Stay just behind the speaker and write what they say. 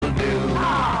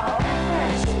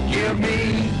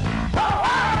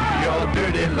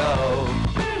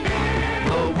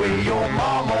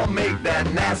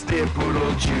a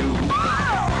poodle chew.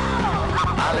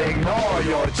 I'll ignore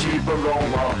your cheap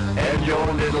aroma and your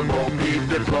little Bo Peep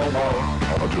diploma.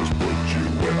 I'll just put you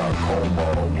in a coma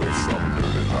with some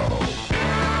dirty love.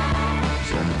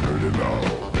 Some dirty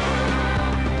love.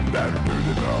 That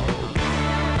dirty love.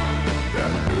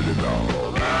 That dirty love.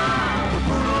 The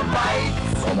poodle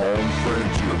bites. Come on,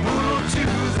 Frenchie. The poodle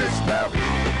chews and snappy.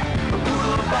 The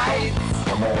poodle bites.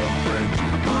 Come on, Frenchie.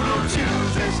 The poodle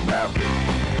chews and snappy.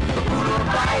 The poodle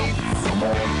bites. Come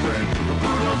on, Frenchie. The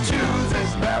poodle chews and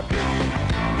snappy.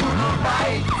 Poodle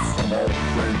bites. Come on,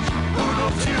 Frenchie.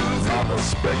 Poodle chews. I'm a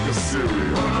speck of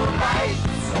cereal. Poodle bites.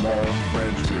 Come on,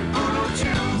 Frenchie. Poodle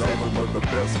chews. Nothing but the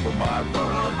best for my love.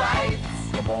 Poodle bites.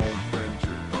 Come on,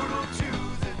 Frenchie. Poodle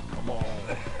chews it. Come on.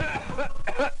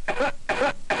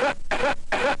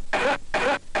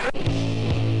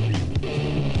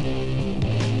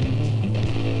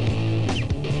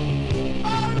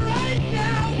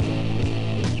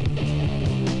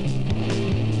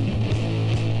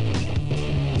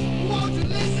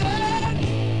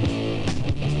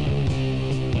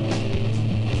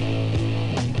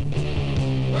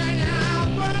 When I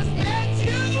first met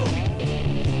you,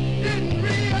 didn't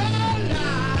realize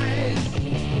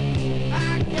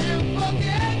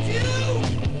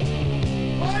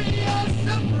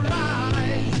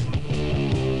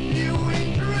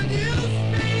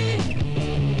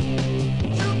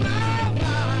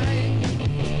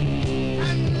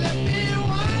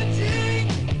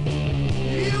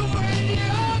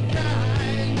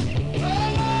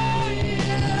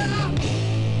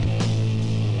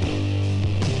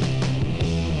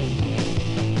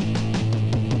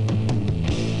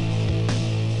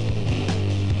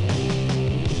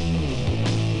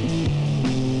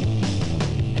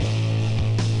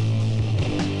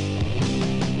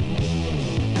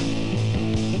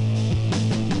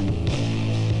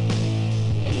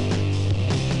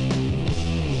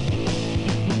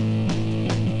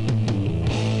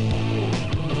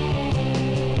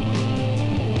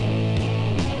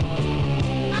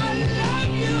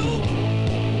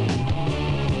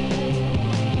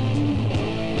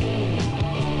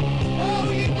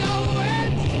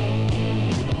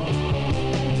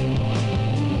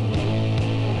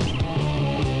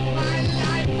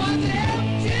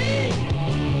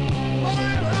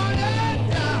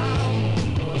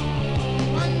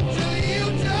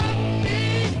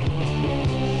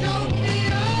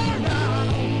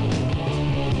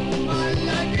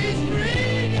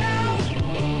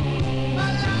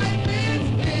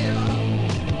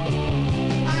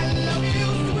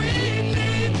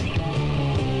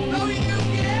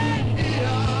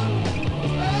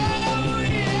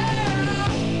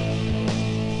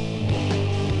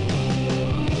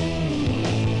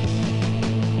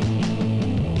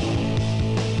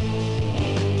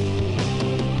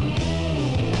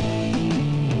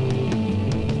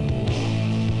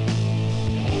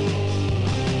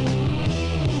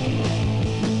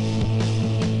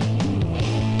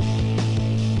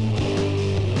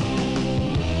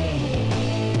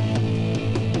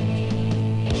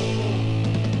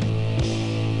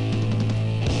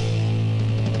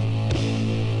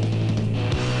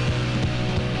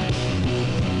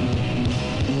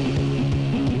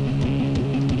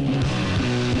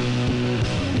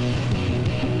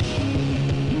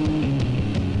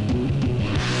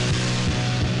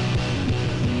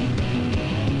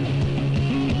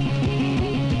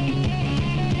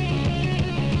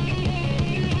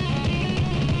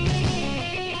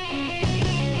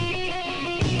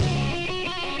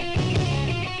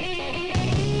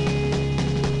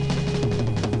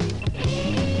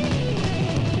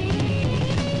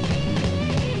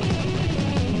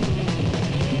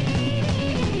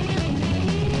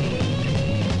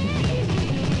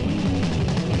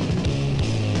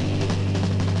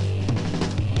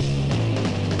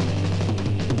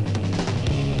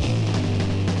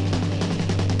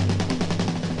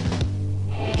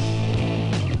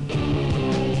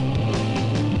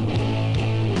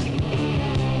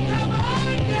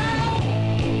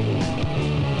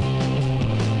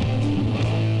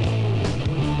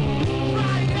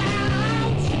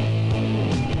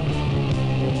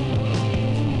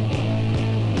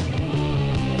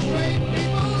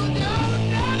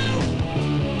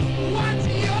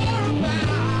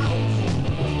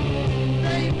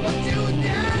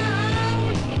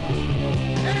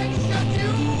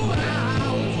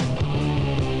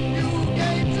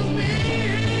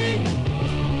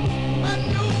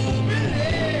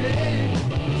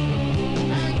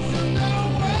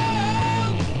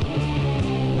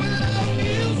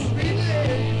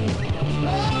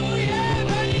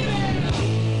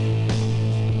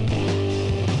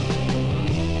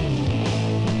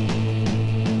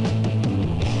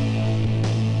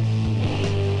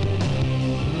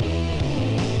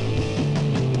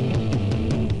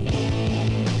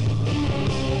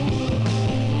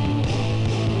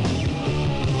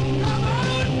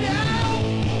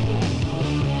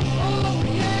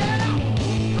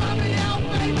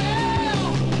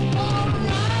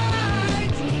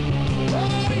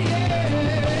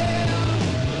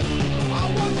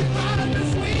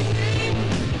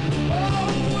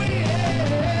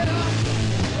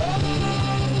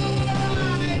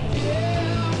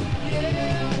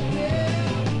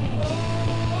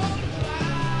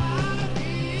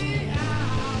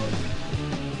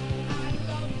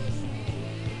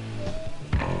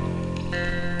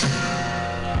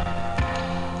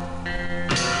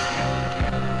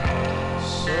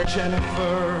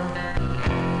Jennifer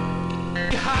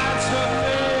hides her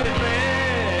baby,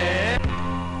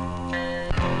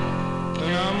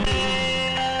 and I'm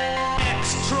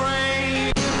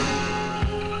X-train,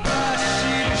 but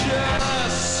she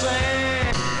just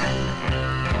sang.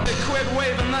 They quit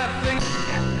waving that thing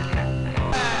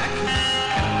back.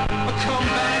 Come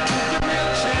back and give me a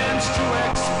chance to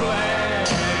explain.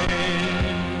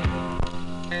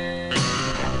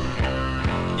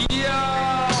 Your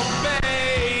baby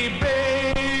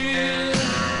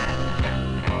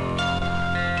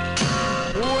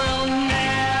will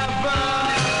never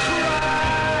cry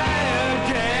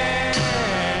again.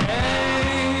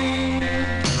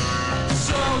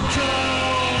 So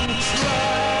don't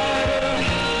try to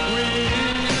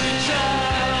reach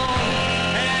out,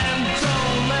 and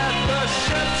don't let the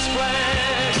ship's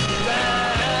flag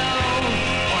down.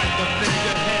 Point the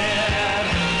figurehead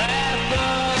at the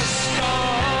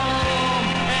storm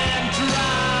and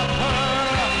drive her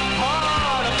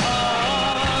hard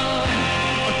apart.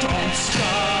 Don't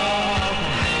stop,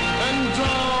 and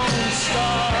don't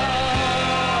stop,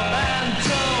 and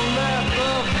don't let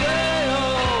the veil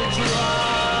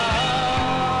drop.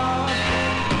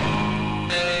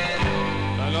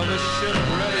 Another ship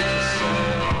ready to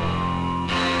sail.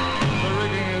 The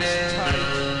rigging is tight,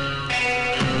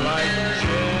 like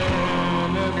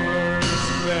Jennifer's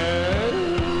bed.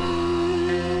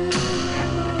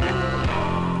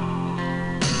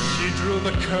 She drew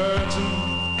the curtain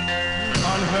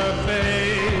on her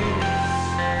face.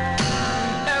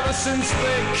 Ever since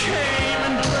they came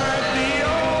and burned the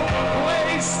old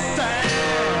place down.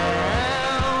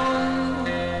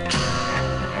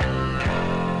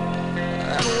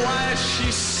 And why is she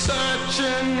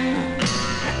searching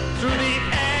through the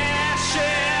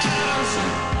ashes?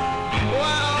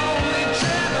 Well, only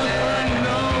Jennifer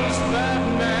knows that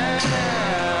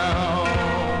now.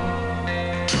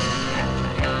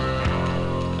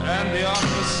 And the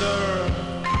officer,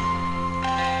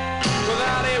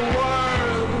 without a word,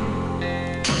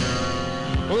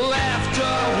 left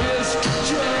all his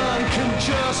junk and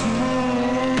just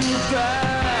moved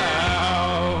out.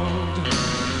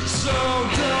 So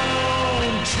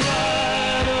don't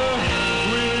try to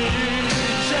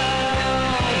reach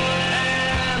out,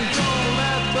 and don't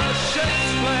let the ship's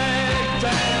flag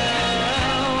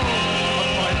down.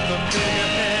 Point the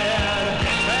figurehead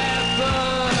at the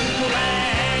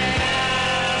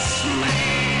glass.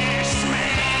 Smash,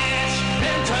 smash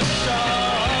into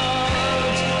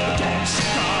shards. Don't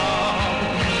stop,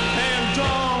 and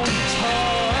don't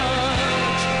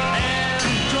touch, and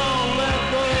don't let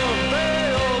the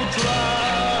veil drop.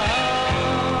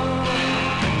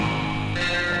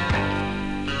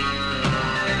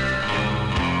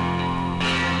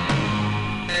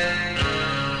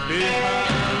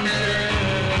 Behind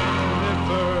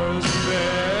Jennifer's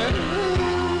bed.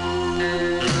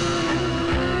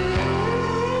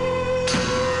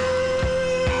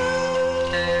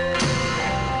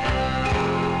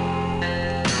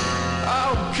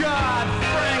 Oh God,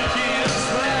 Frankie, is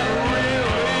that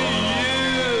really you?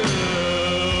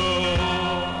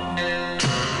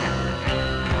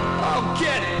 Oh,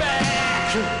 get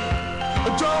back!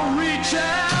 Don't reach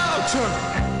out!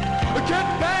 Get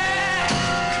back!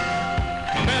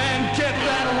 And get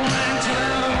that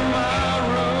lantern out of my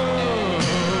room.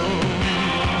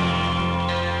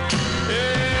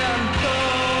 And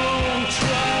don't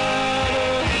try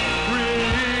to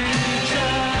reach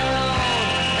out,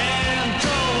 and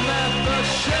don't let the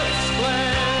ship's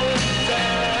flag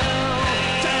down,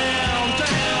 down,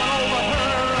 down over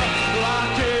her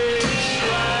like a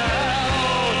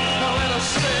shroud. Now let her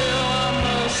sail on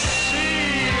the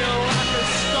sea like a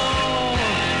stone.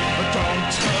 Don't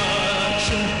touch,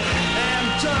 and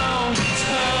don't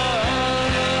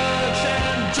touch,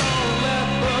 and don't let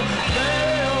the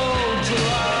veil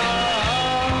drop.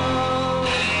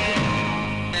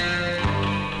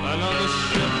 Another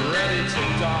ship ready to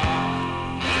dock.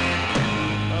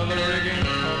 Another rigging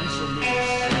comes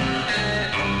loose,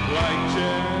 like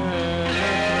Jennifer's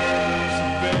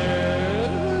bed.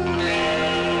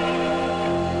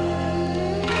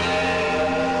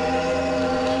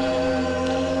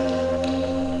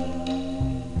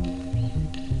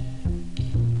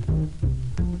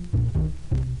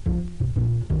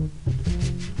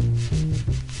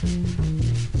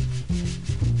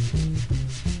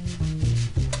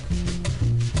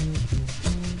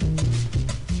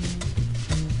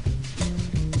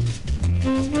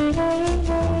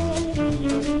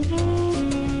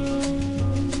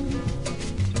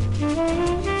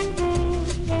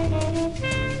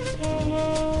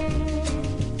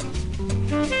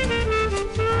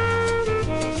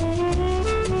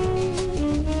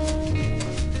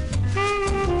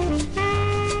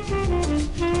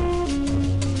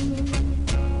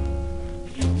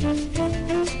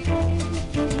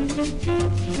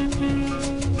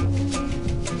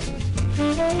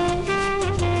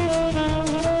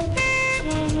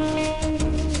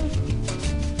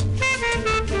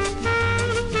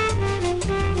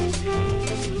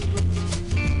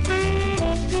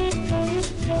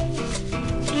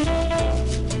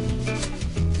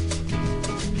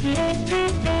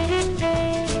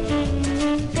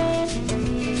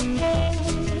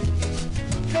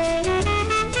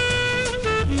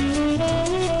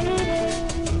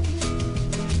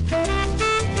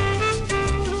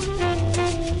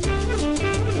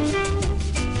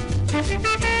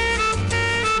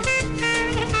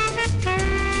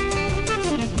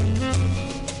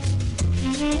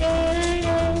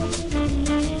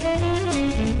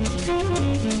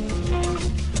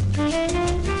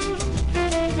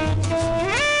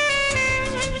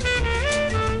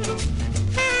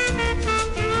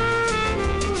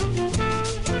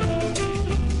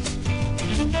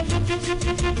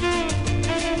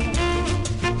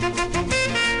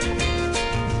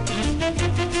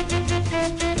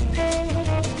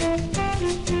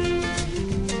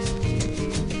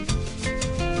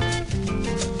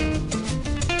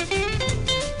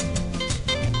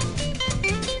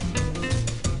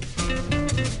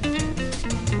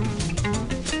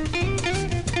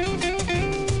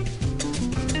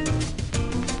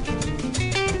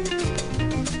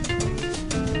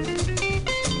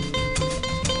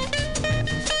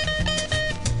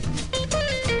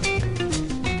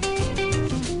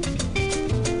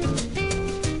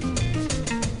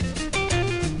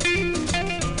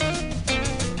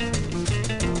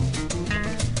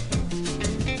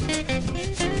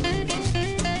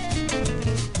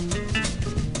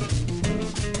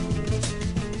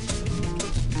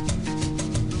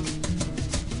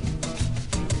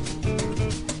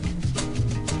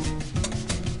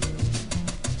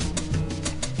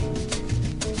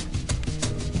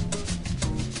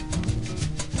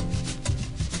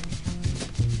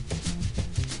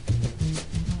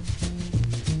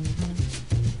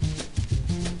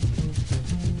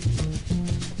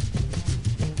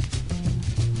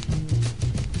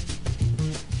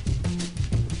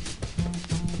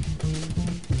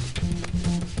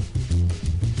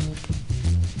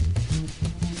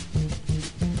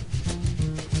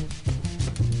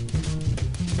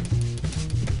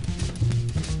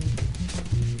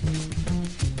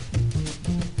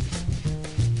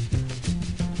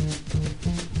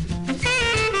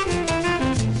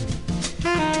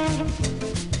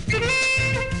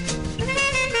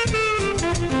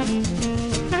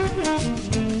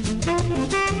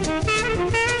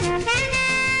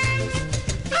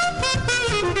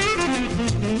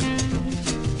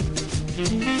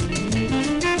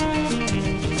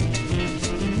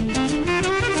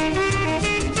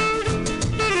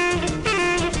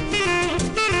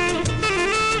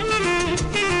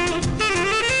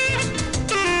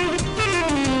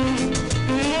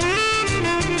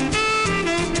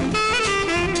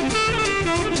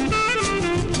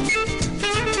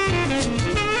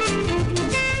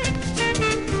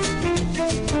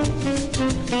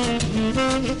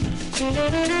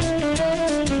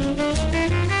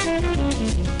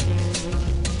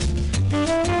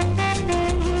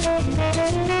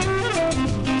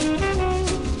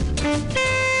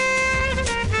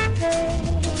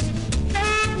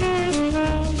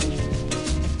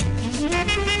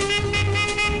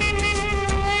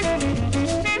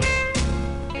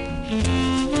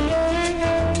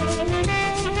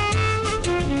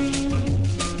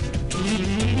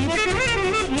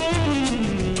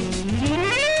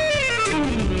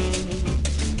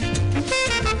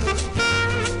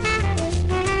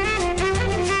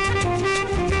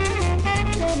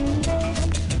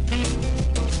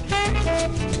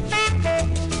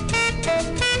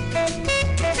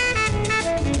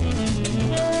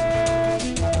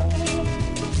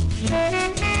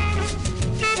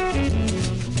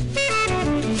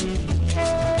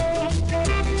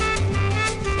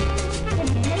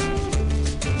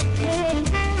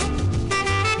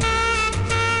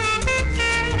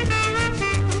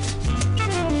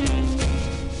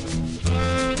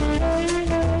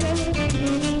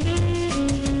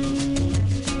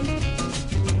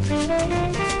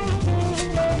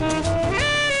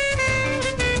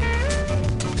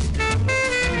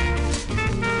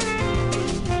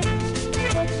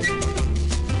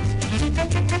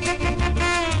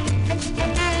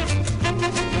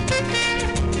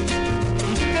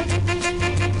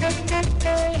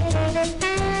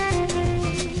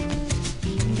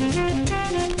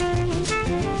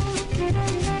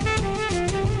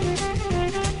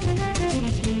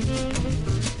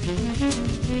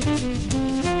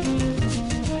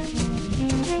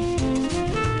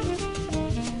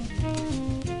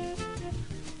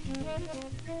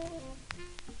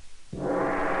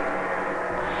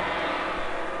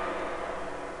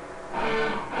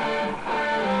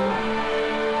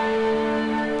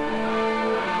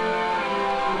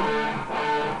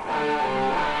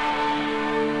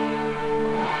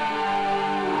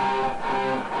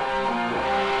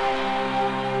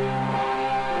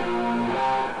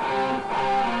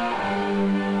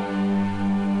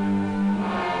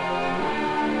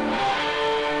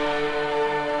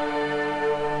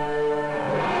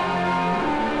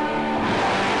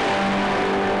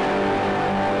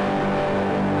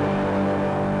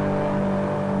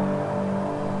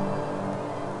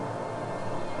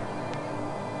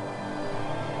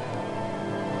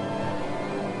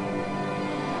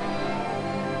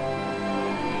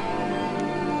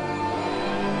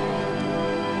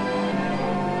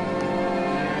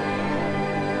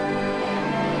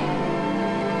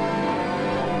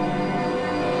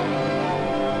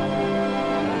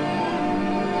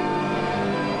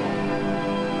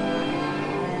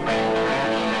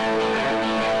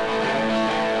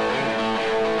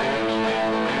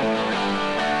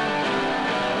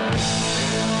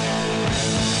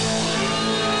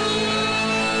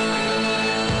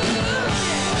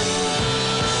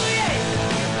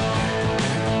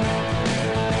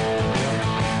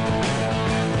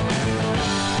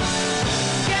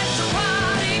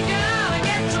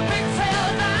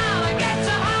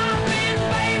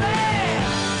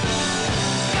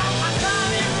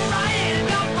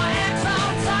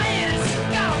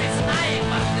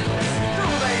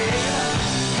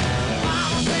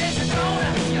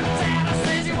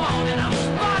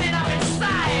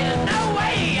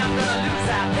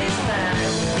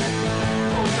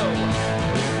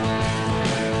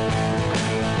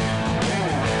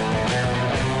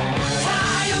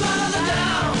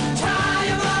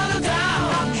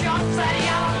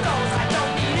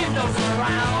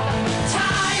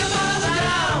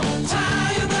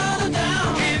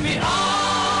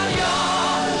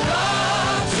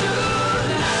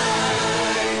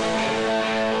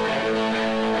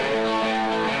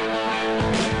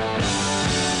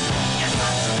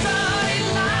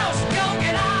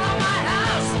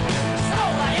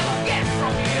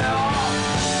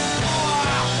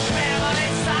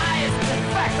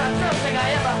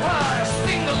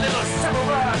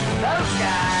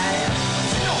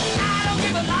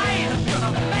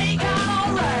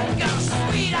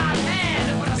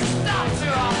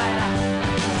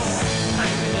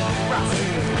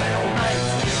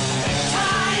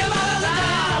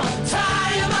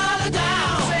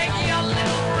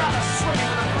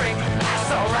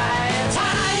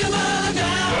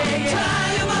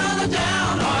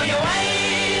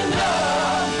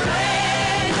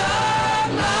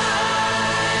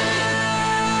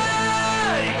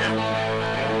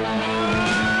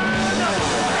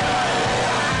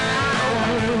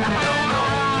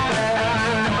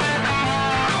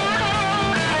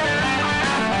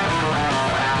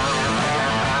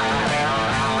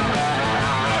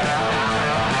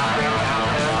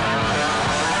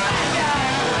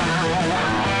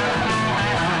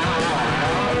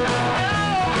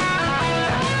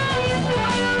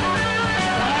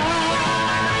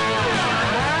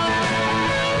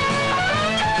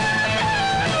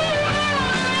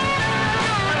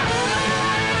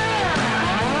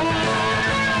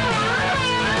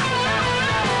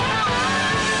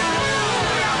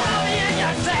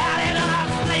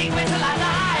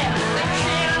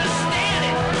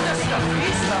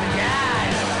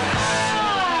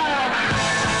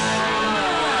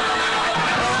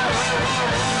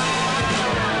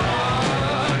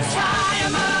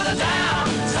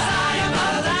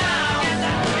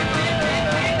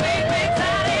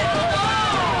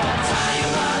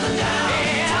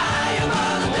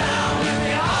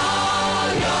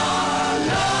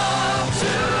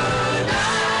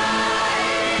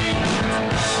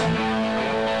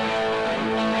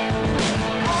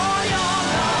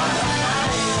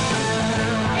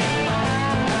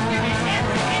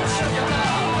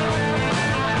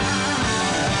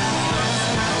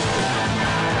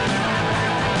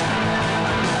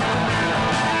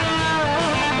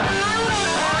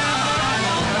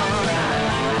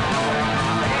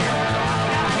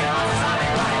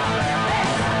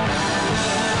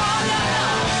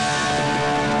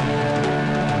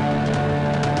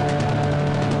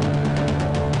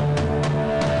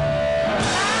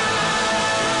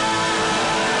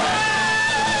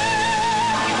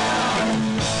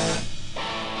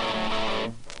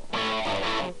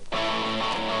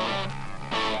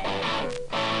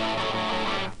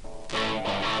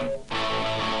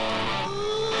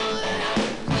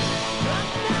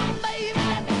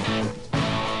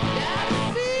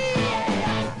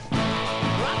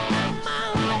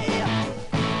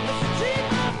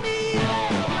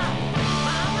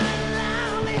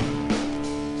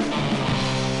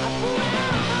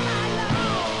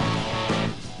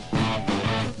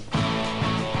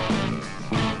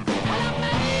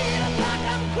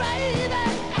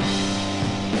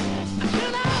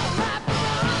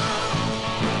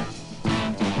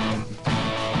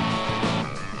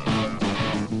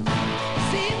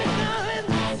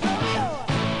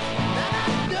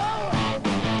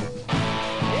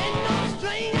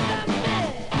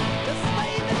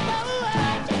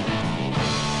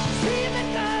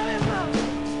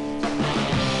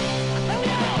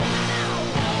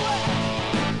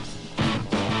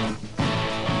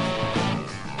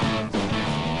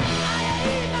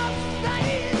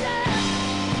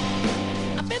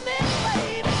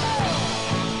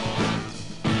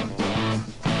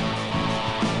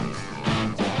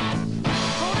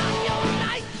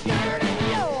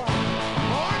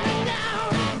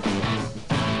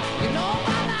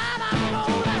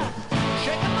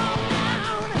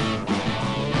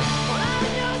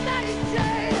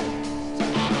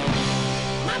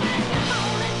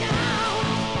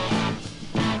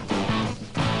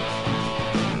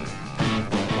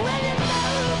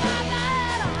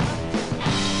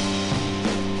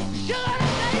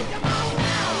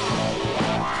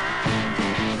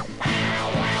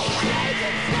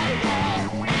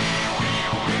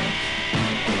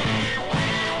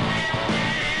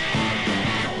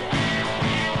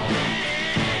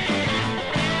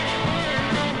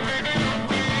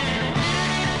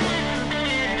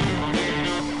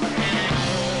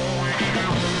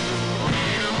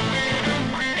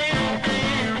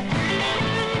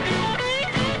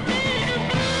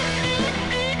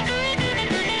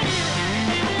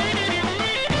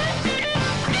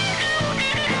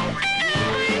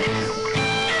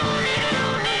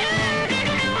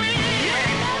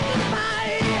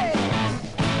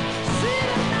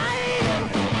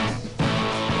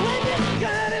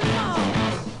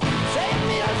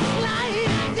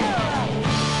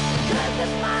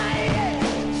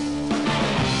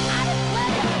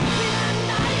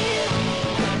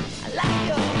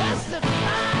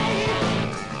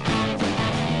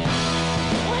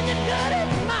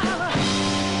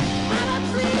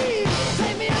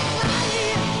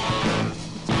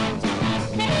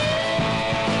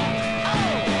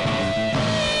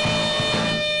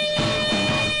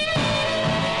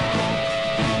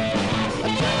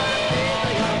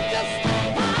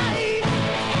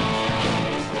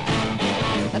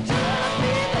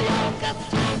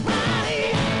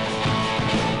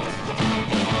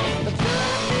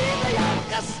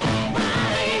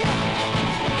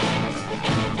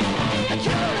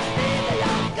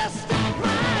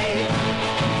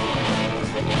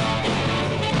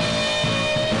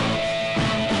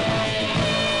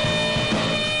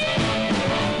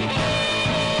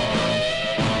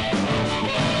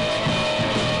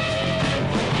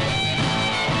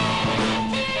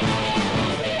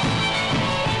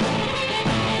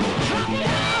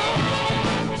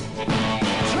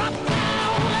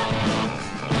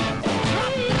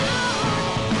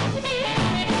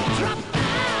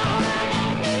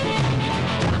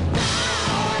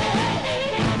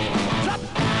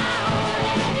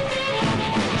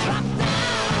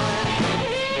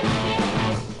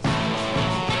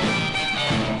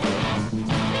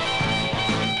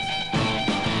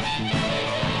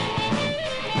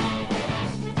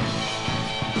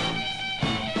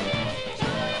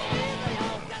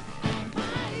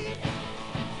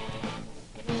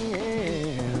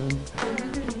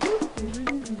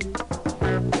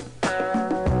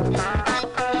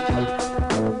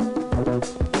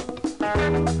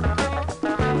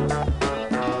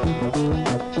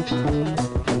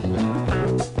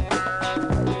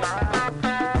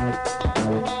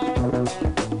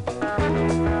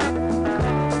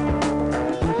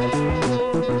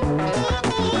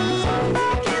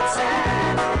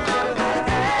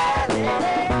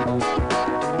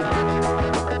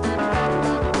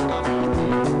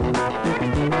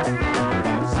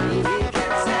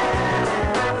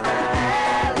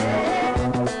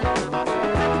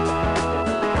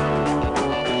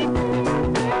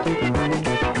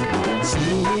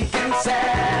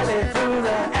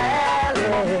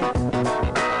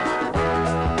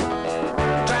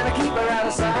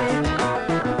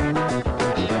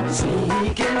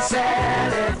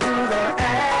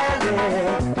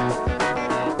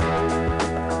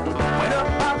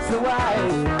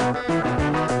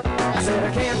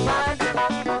 find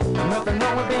nothing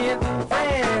wrong with being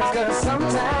friends, 'cause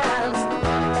sometimes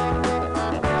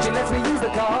she lets me use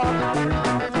the car.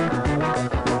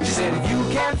 She said, you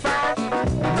can't find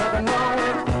nothing wrong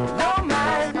with your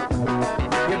mind.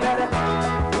 You better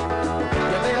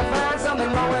find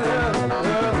something wrong with her.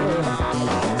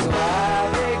 So I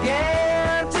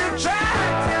began to try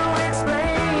to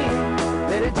explain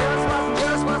that it just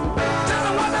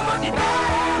wasn't what you thought.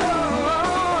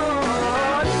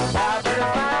 I better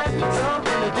find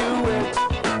something to do with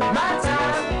my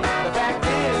time. The fact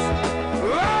is,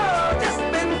 just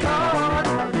been caught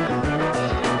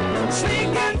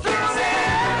sneaking through the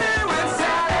alley with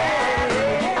Sally.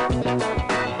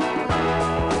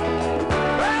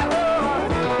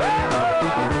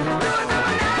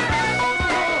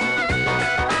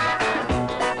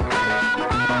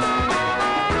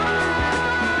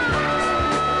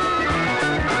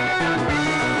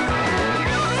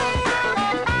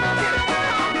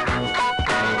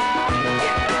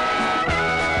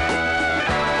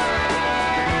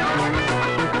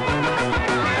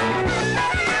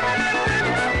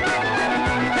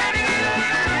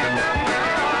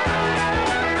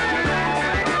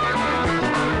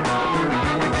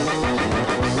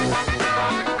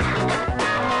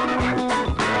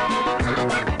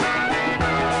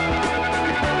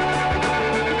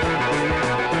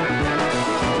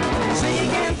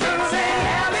 Sneaking through the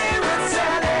alley with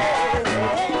Sally,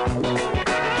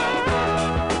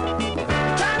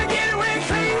 trying to get away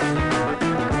clean.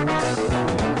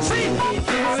 Sneaking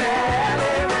through the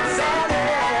alley with Sally.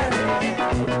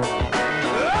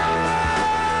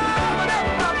 But up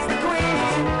pops the queen.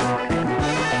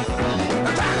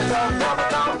 I'm trying to talk, double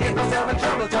talk, get myself in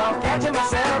trouble, talk, catching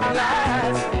myself in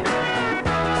lies.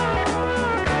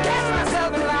 Catch myself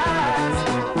in lies.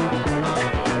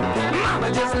 Mama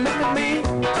just looked at me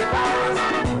if I was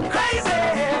crazy.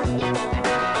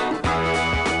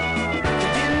 She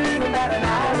didn't even bat an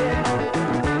eyelid.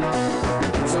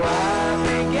 So I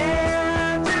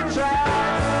began to try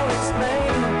to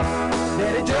explain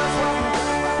that it just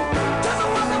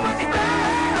wasn't what you thought.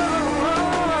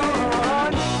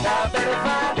 I better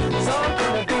find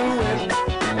something to do with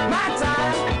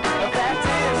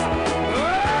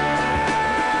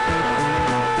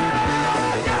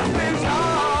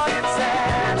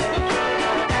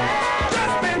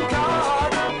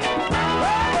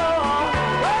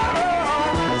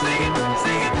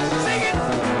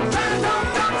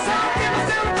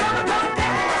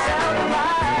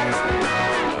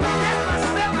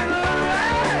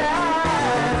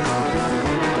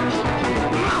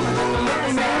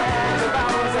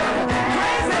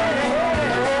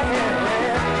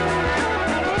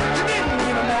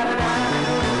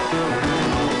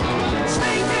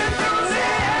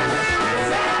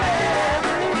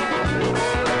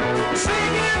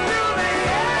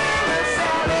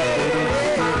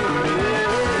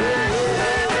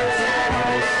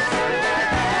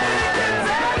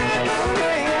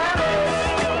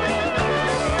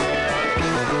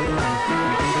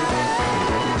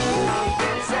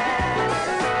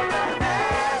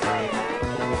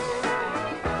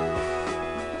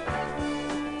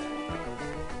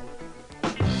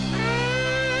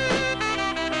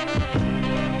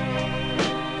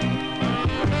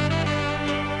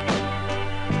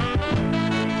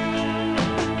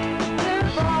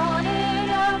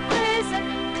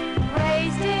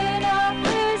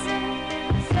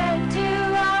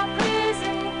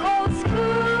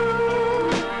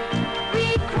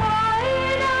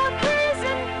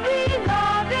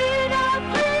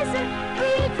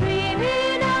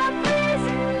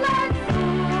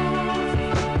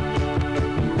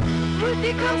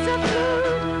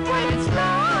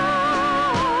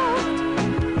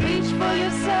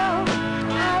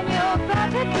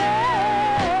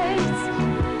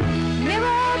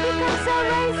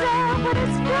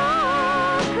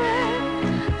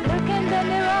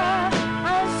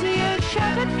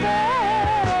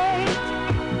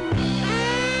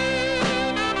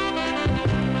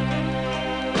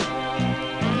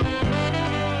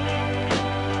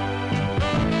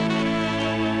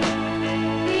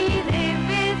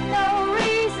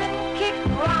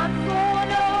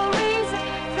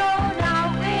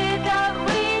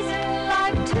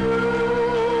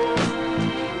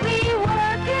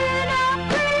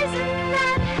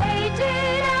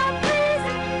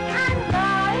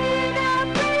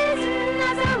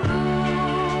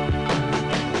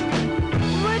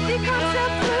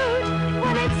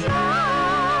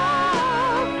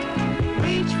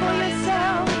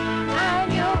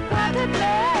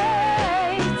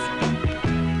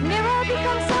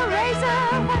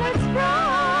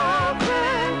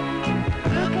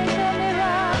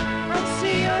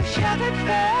your shattered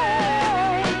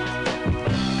fate.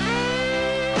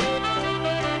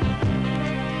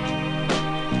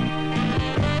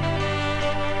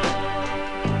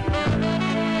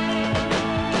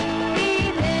 We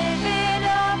live in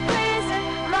a prison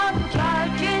among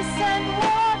judges and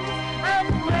wardens and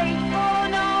wait for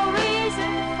no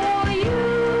reason for you.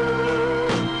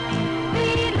 We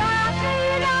laugh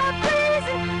in a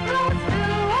prison, go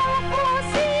through all 4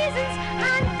 seasons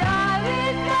and die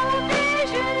with no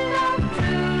vision of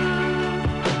truth.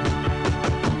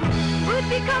 Food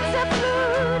becomes a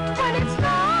flute when it's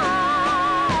loved.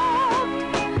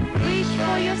 Reach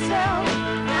for yourself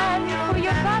and for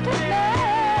your battered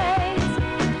legs.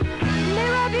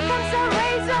 Mirror becomes a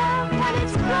razor when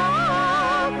it's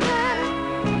broken.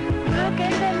 Look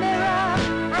in the mirror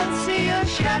and see your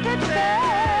shattered fate.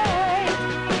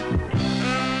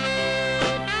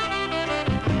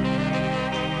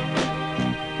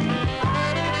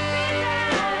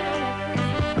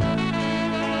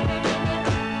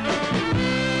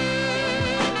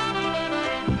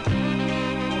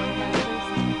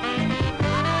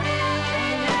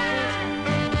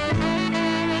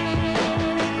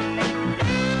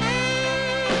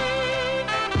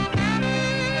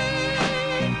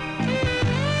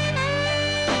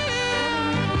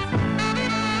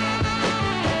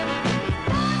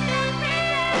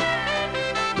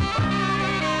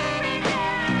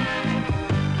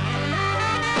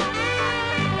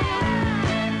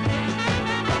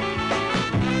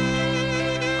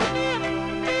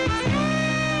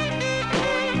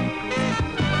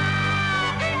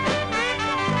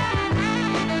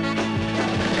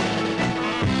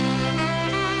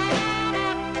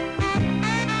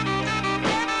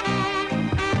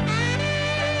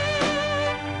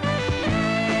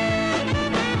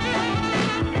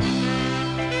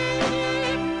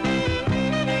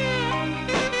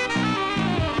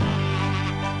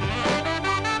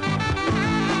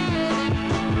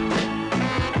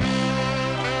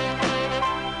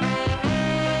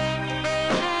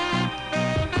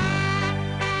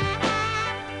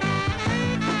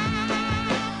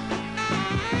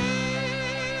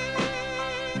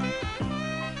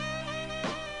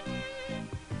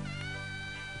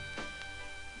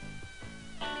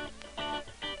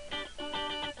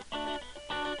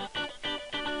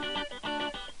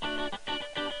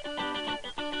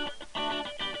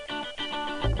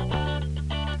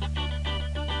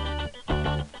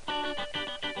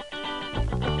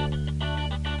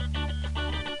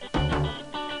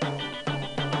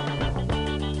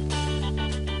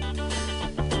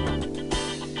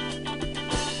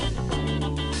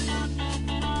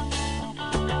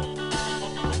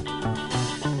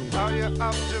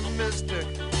 Optimistic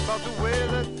about the way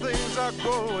that things are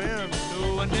going.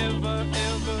 No, I never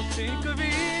ever think of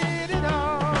it at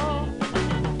all.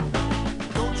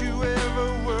 Don't you ever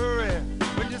worry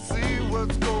when you see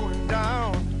what's going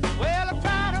down. Well, I'm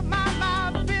trying to mind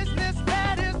my business,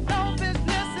 that is no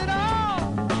business at all.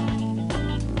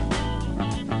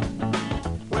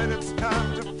 When it's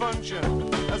time to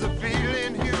function as a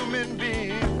feeling human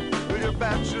being, will your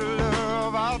bachelor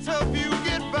of arts help you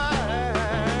get by?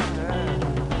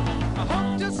 I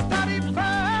hope to study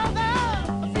further,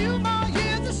 a few more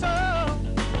years or so.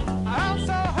 I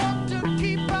also hope to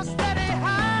keep a steady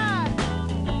high.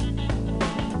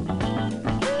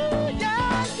 Ooh,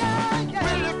 yeah, yeah, yeah.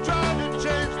 Will you try to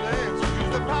change things?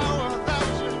 Use the power that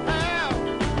you have,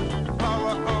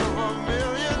 power of a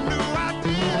million new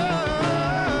ideas.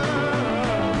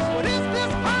 What is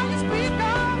this power you speak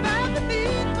of and the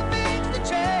need for things to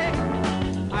change?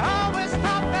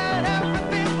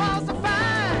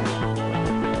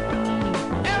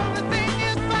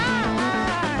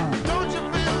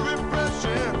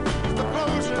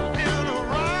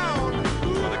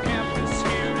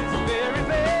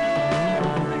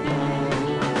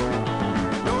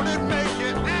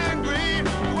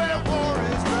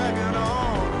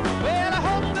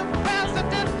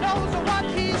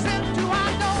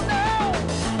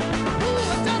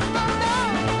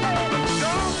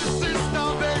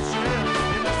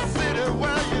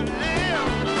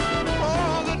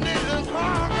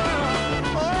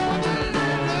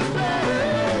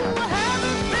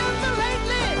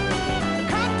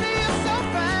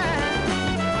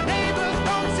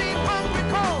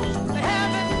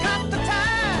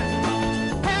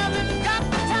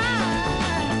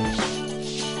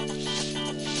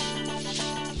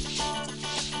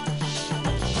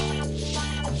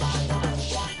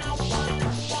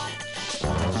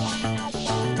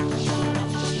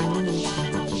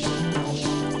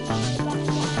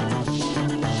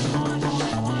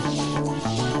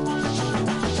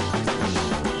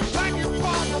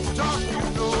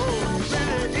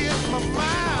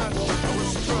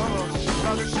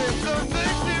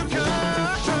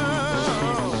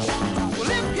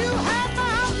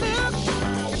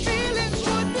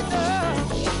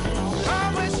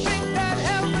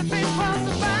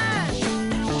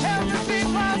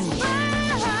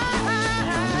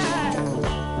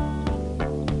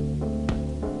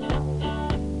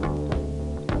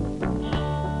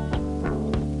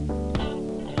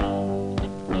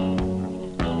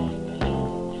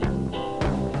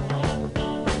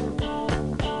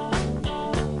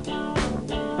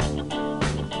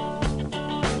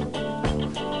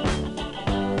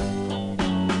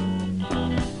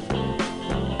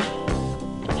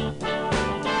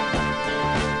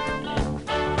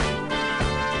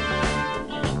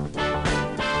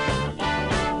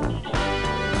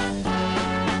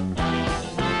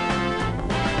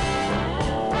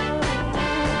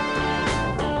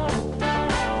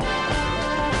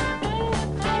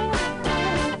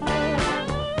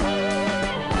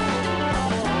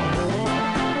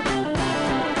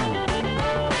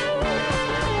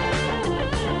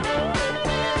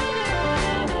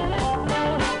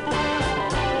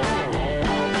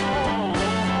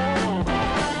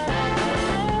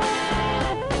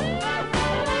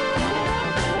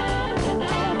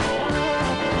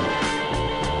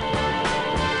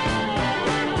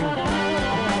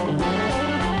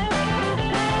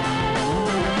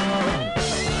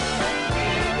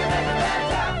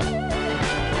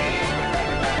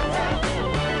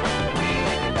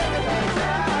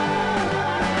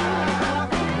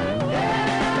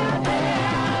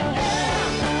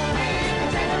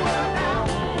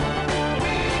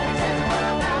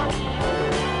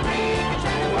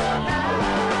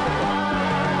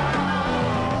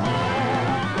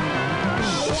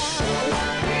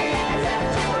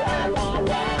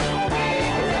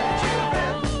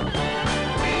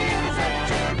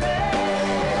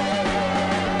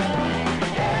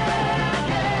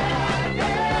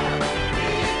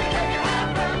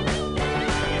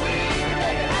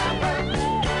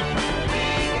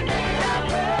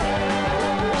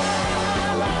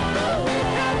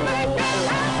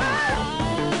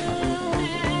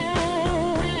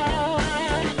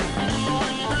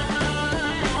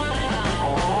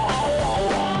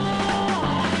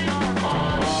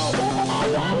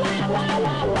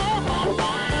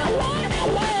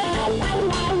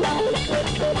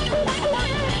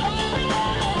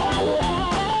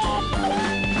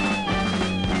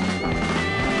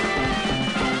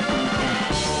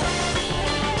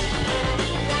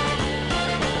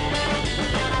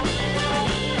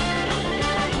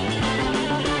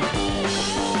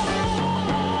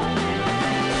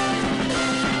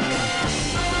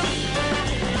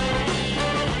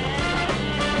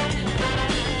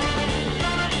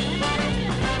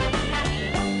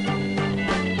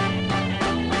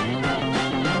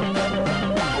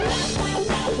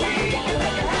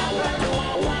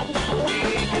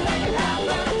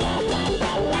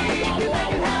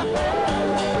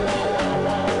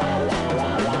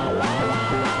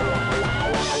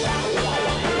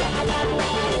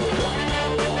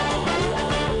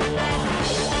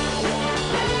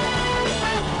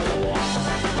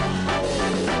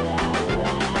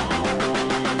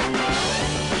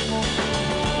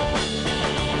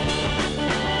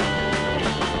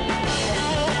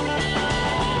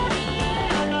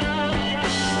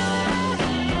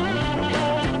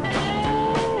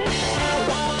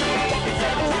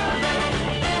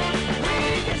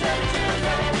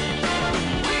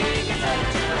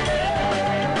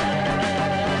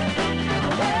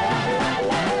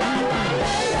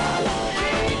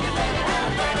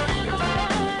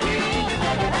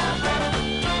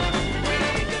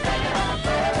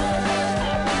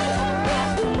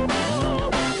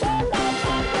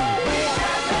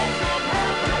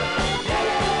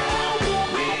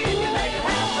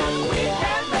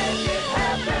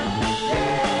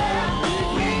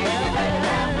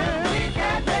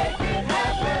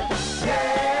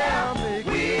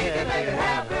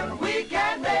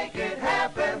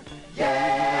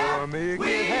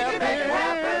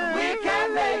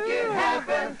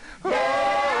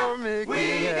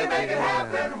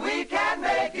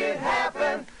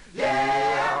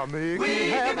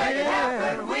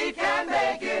 together we can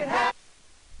make it happen.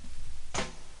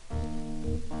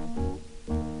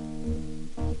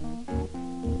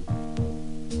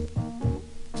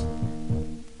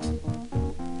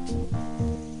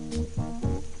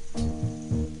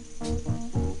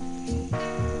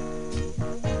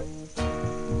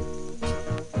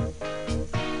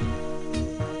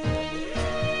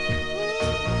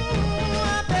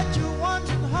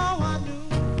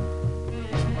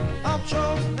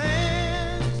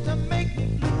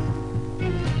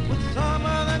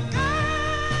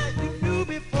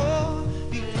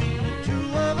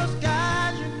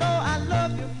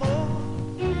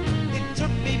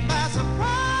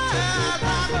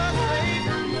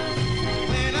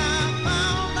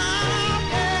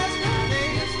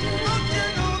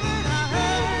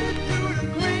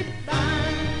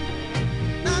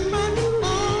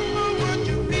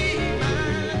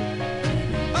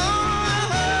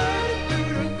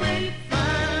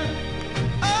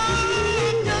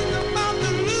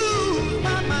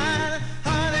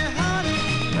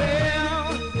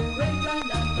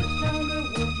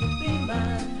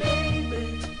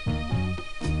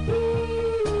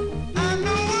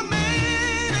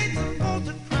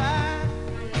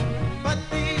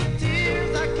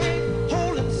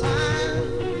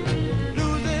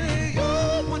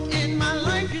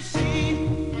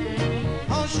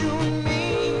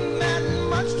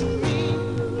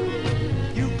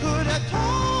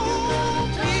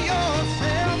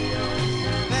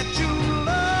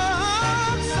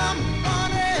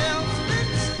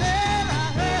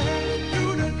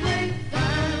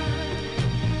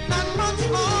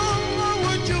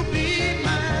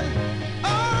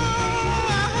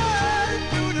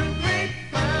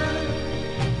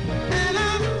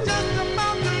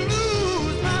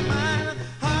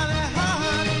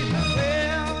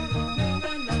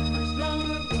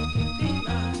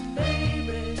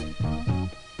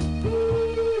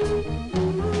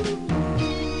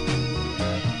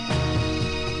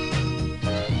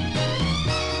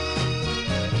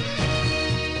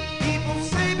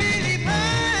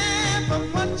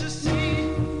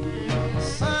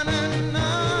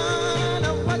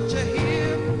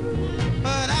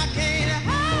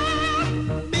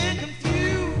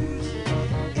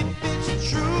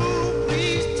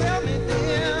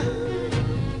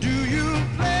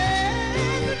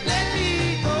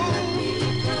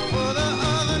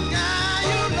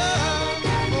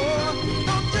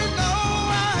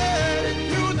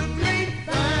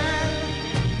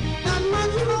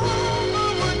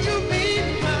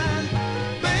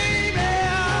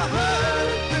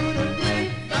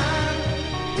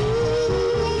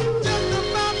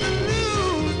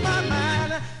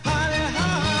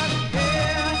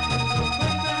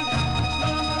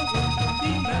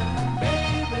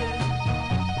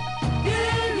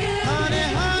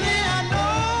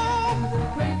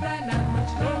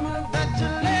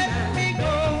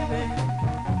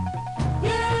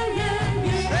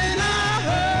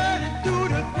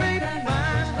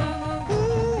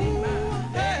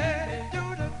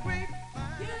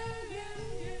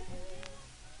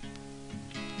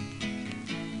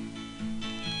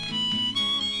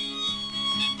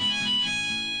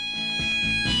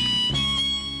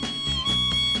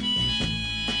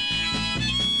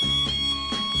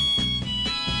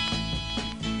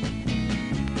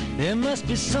 There must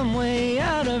be some way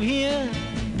out of here,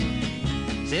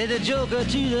 said the joker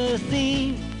to the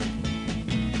thief.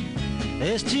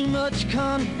 There's too much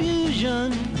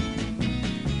confusion,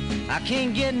 I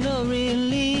can't get no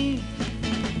relief.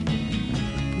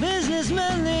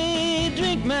 Businessmen, they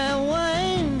drink my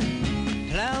wine,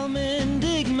 plowmen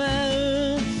dig my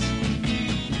earth.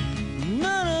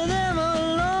 None of them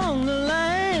along the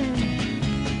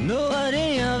line know what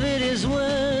any of it is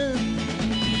worth.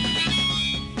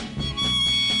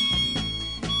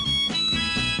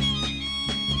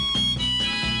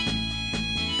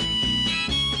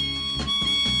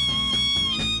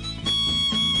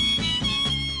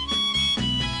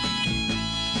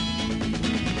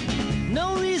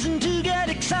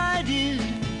 Excited,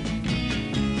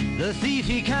 the thief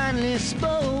he kindly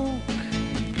spoke.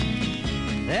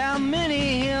 There are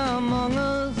many here among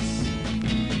us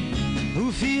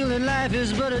who feel that life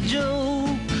is but a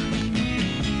joke.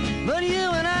 But you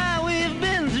and I, we've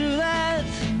been through that,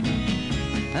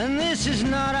 and this is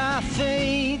not our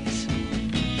fate.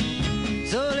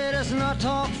 So let us not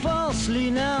talk falsely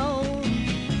now,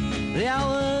 the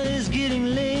hour is getting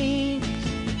late.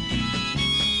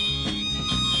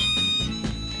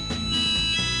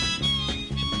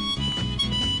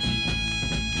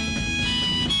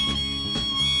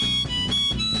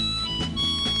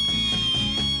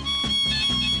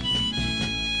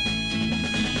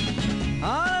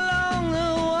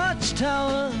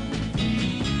 tower,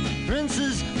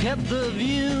 princes kept the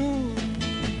view,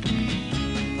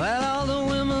 while all the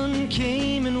women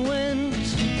came and went,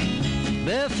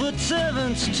 barefoot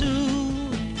servants too.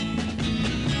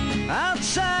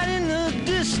 Outside in the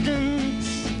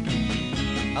distance,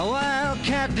 a wild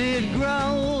cat did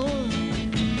growl.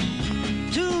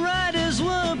 Two riders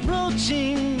were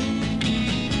approaching,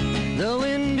 the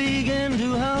wind began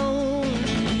to howl.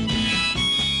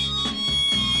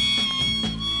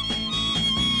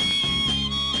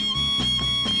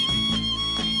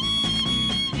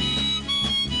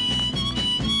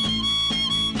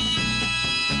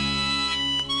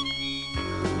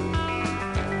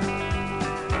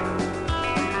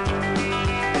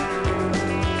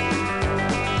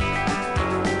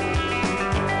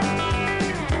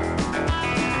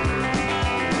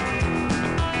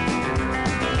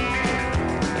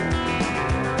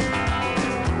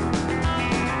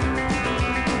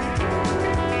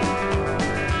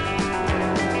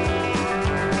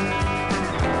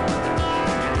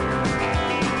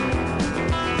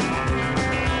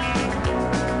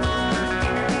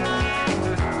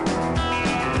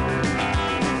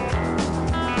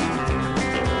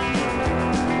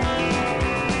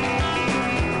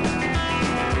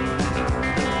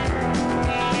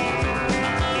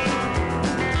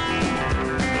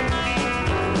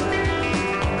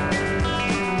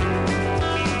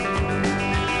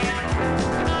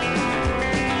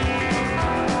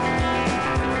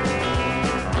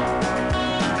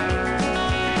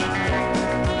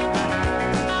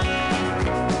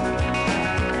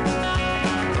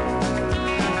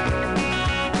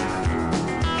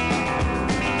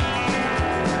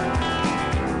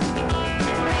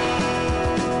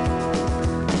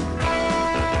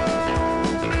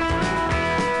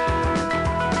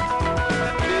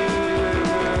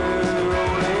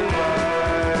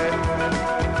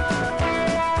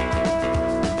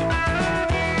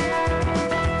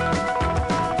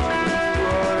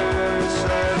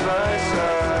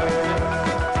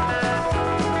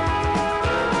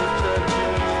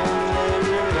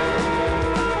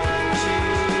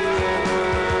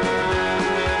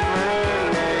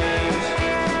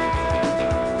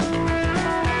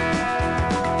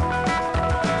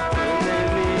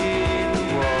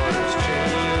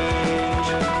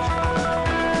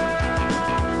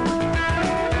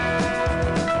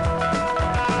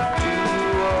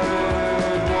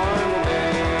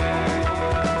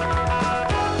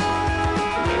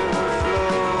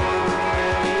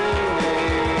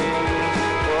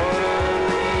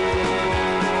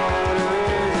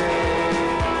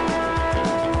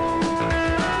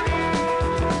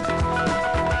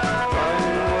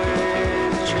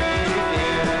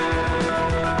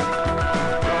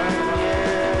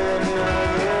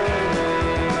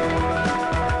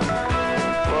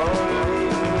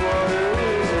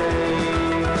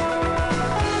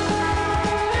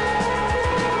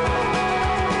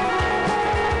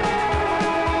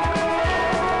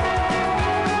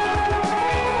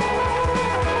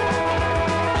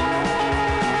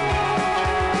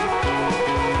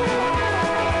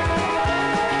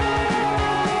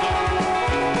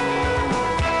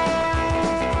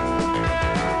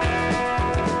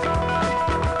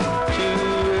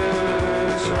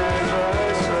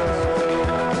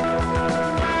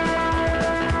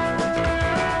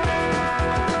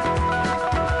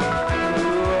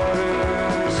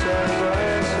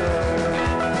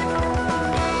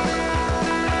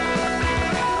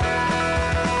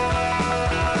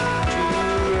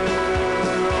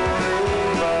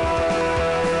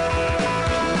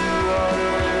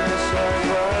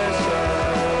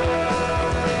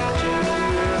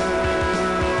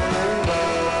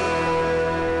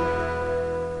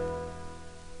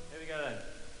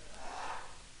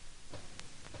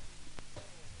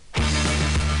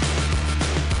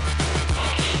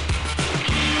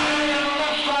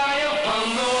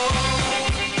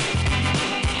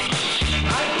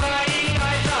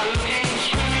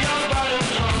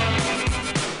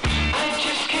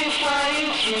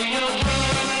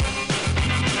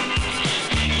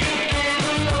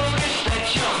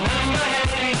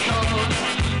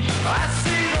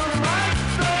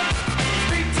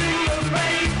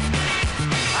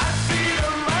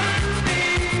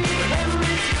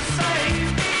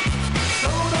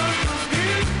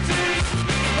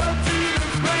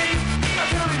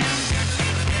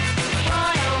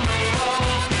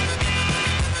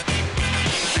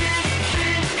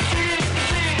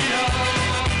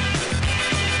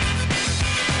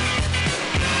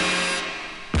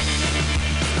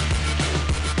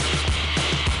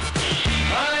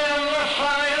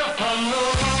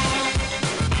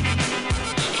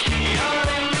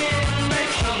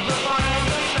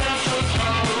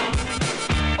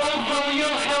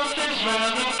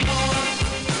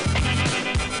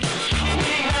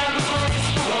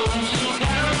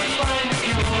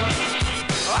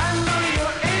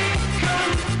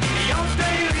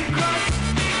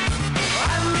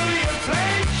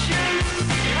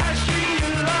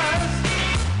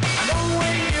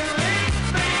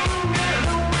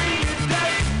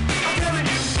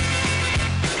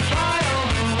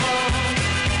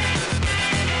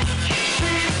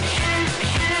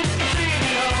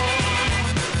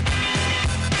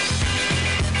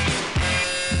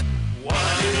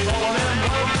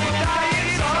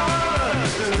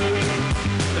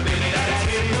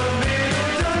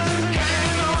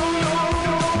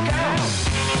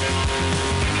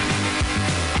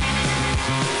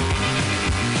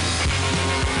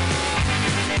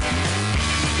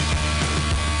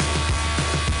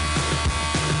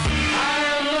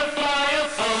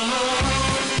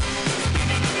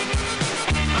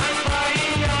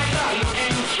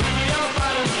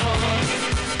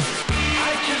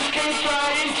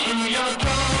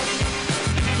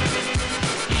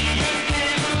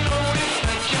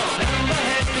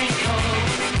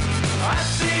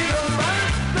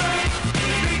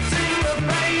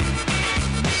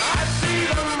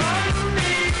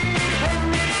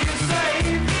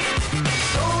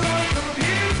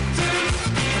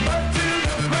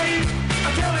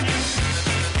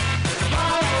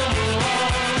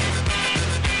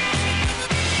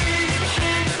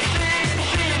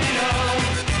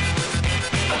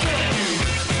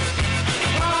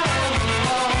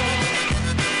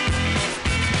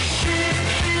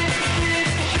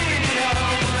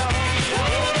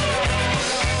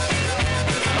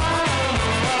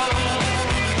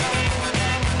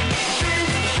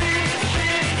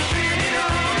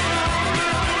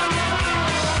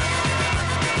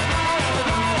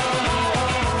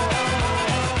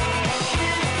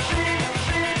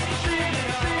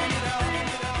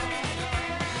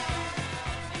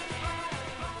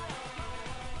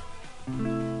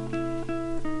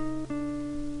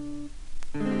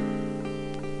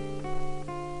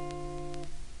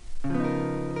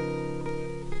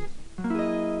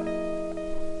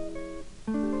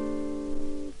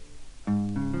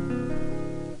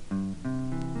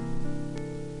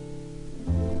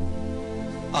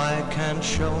 can't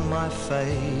show my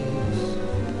face,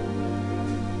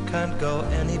 can't go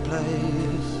any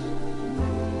place.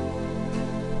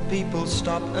 People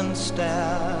stop and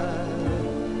stare,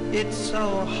 it's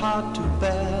so hard to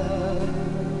bear.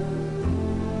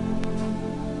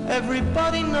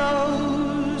 Everybody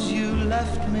knows you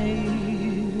left me.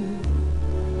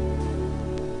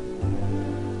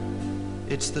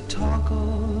 It's the talk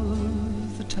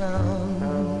of the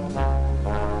town.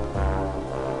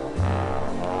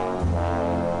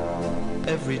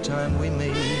 Every time we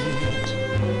meet,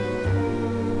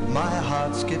 my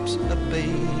heart skips a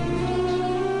beat.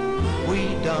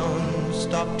 We don't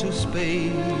stop to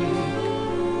speak,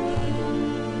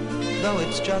 though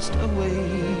it's just a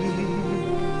week.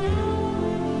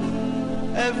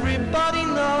 Everybody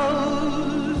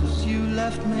knows you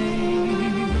left me.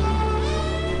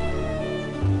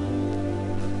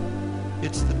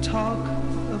 It's the talk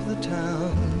of the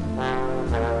town.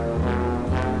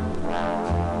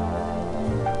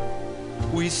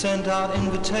 We sent out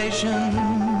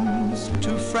invitations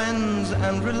to friends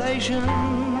and relations,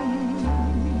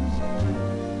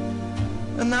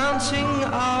 announcing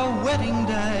our wedding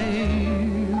day.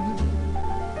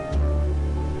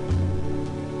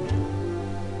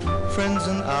 Friends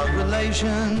and our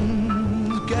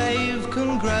relations gave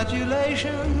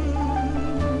congratulations.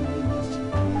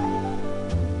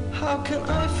 How can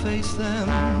I face them?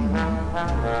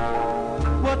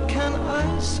 What can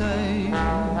I say?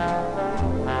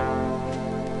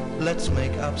 Let's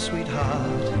make up,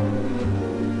 sweetheart.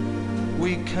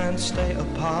 We can't stay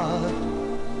apart.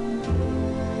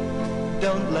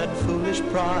 Don't let foolish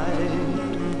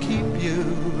pride keep you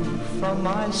from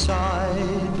my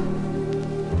side.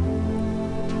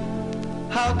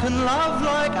 How can love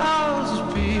like ours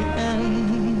be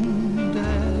ended?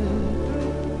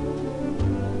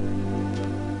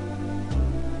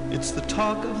 It's the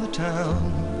talk of the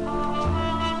town.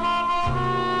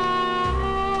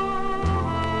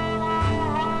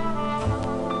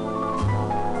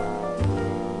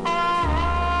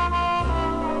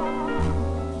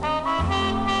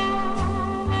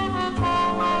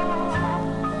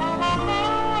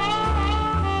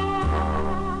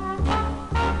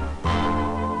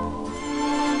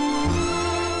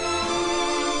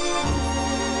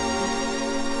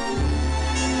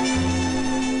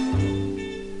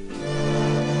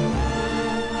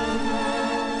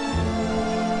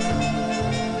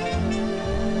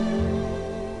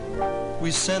 We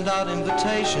send out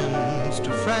invitations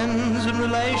to friends and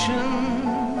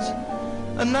relations,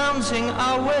 announcing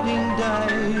our wedding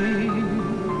day.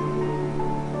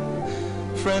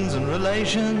 Friends and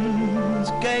relations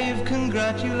gave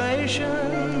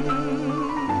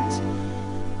congratulations.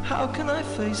 How can I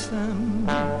face them?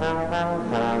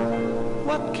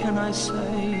 What can I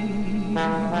say?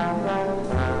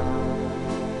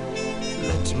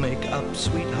 Let's make up,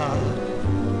 sweetheart.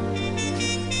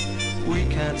 We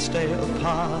can't stay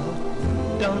apart.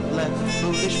 Don't let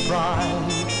foolish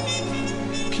pride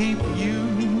keep you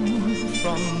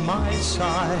from my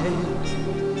side.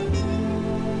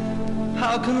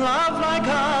 How can love like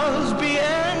ours be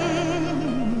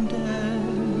ended?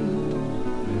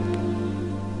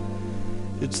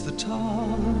 It's the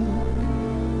talk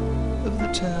of the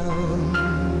town.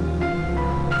 I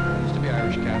used to be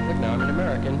Irish Catholic, now I'm an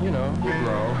American. You know, you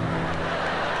grow.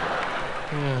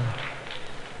 Yeah.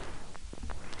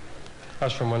 I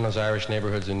was from one of those Irish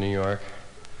neighborhoods in New York,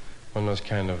 one of those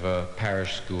kind of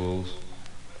parish schools.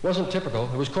 It wasn't typical.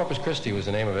 It was Corpus Christi was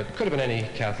the name of it. It could have been any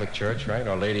Catholic church, right?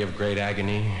 Our Lady of Great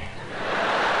Agony.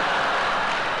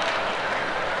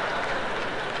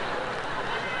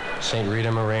 St.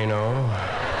 Rita Moreno.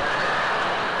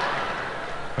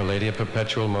 Our Lady of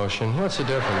Perpetual Motion. What's the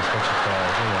difference? What you call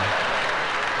it, you know?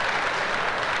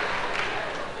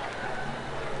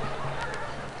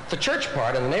 The church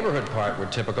part and the neighborhood part were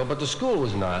typical, but the school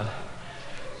was not.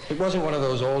 It wasn't one of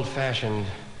those old-fashioned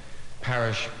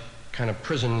parish kind of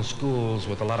prison schools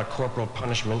with a lot of corporal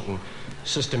punishment and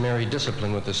systemary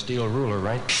discipline with the steel ruler,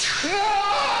 right? Oh,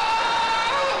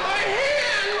 my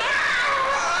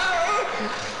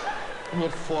hand! And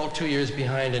you'd fall 2 years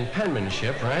behind in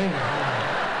penmanship, right?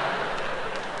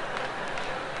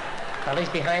 Well, he's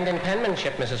behind in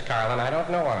penmanship, Mrs. Carlin. I don't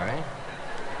know why.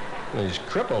 Well, he's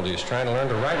crippled. He's trying to learn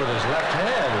to write with his left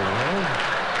hand, you know?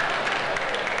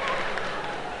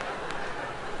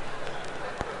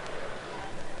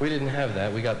 We didn't have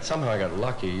that. Somehow I got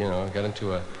lucky, you know. Got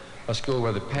into a school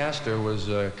where the pastor was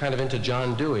kind of into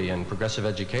John Dewey and progressive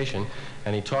education,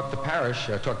 and he talked the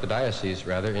diocese,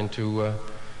 rather, into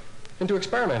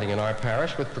experimenting in our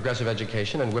parish with progressive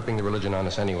education and whipping the religion on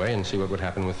us anyway and see what would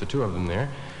happen with the two of them there.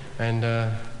 And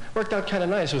worked out kind of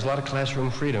nice. There was a lot of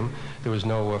classroom freedom. There was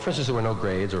no, for instance, there were no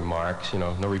grades or marks,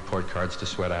 no report cards to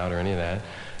sweat out or any of that.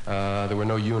 There were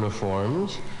no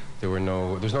uniforms. There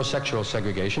was no sexual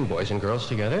segregation, boys and girls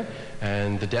together,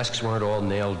 and the desks weren't all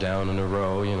nailed down in a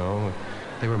row,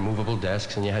 They were movable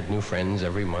desks, and you had new friends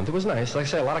every month. It was nice. Like I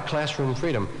say, a lot of classroom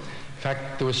freedom. In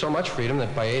fact, there was so much freedom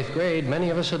that by 8th grade,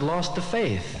 many of us had lost the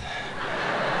faith.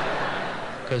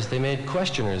 Because they made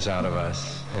questioners out of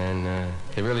us, and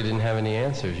they really didn't have any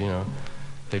answers,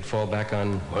 They'd fall back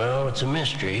on, well, it's a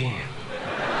mystery.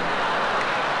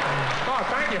 Oh,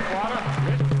 thank you, Father.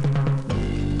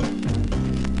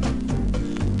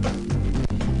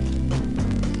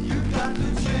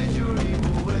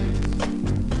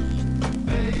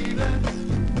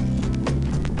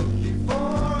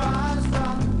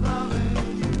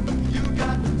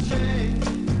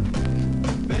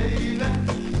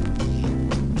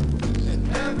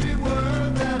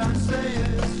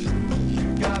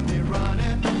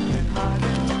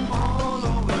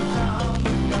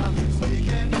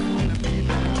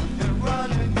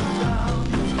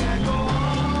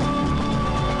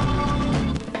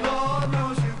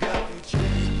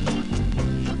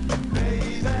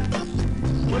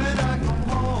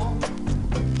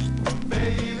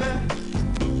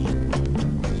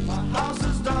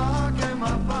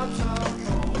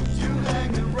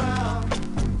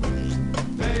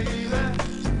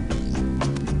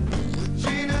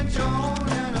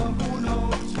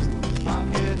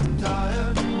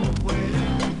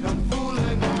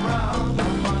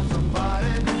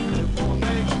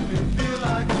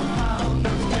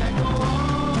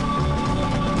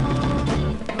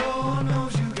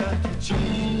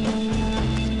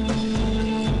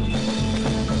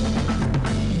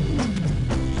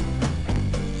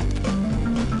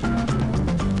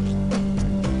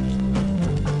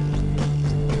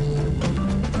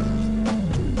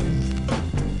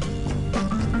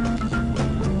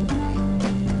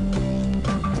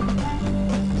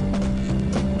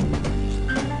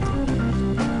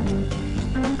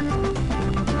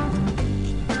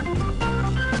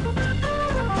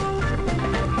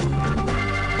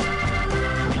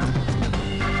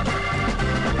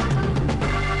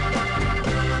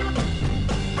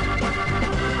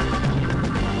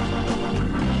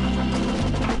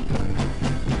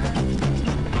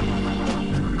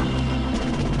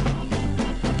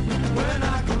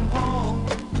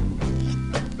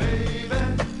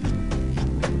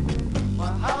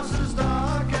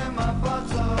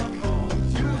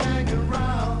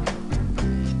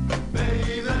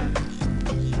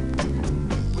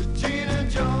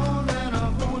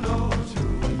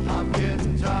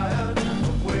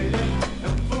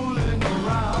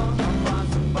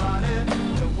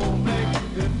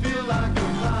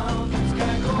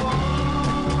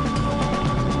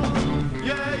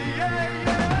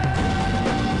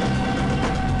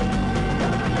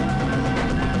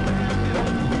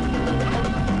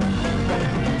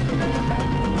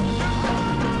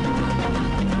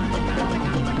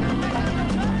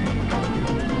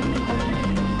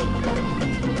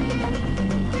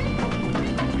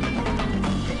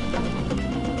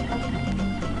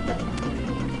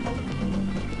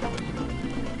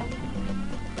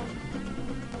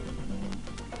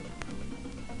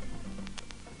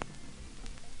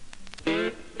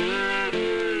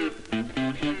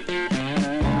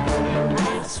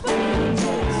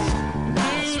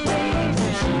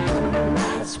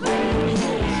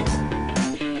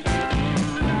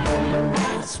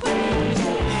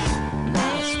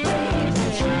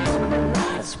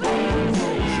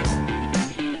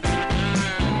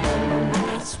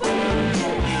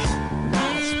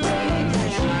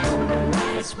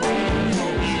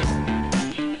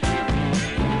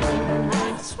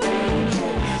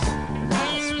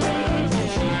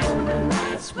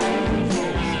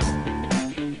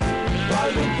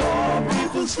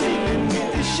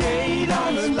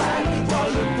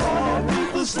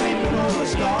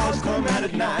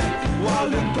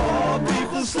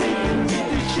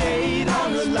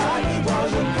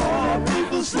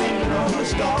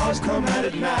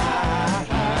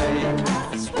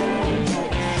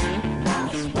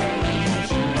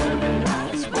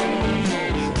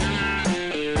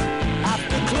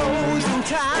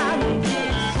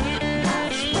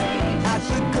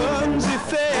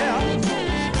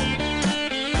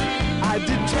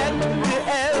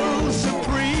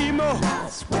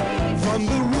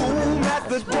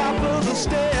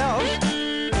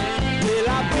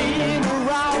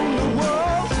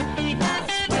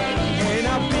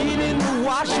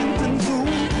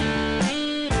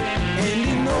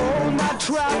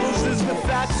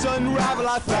 Unravel,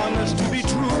 I found this to be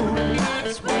true.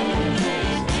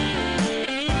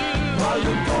 while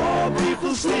the poor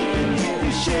people sleeping with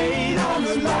the shade on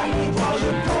the light, while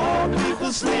the poor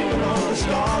people sleeping, all the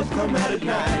stars come out at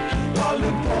night, while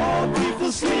the poor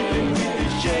people sleeping with the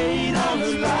shade on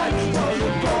the light, while the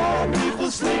poor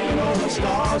people sleeping, all the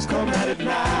stars come out at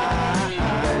night.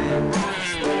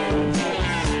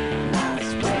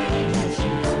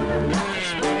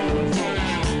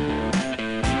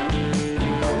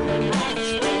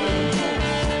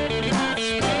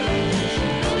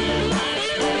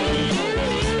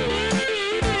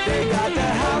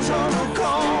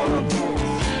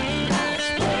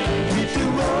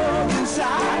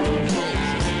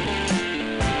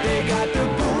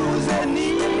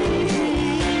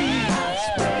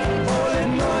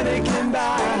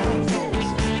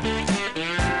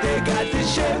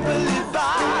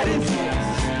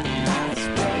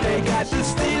 To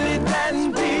steal it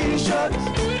and t-shirts,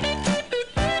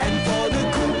 and for the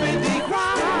coupe de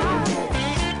croix,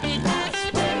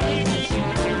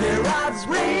 they're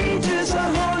outrageous,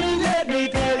 honey, let me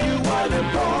tell you, while the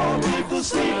poor people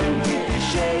sleeping with the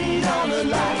shade on the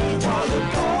light, while the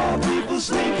poor people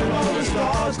sleeping, all the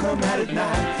stars come out at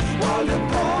night, while the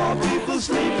poor people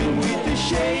sleeping with the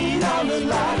shade on the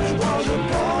light, while the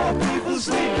poor people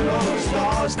sleeping, all the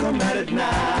stars come out at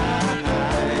night.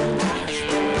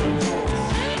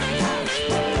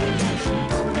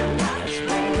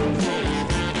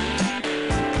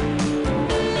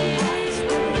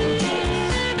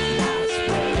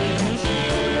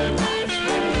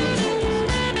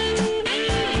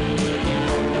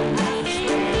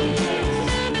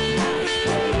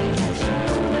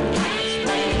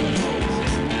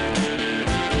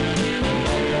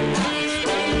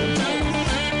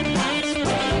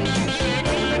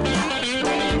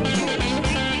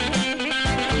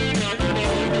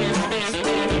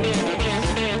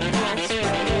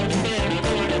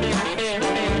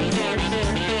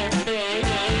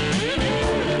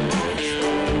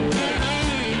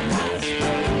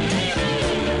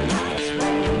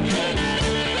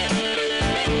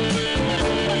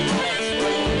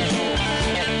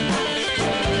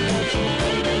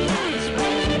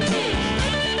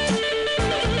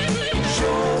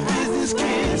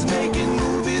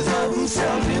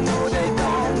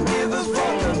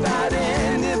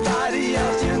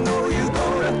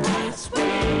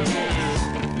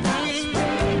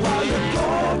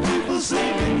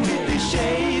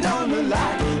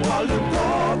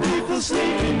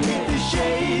 Sleeping with the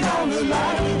shade on the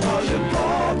light, while the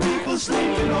poor people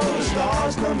sleeping, all the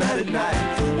stars come out at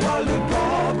night, while the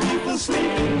poor people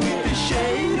sleeping with the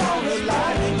shade on the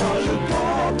light, while the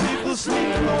poor people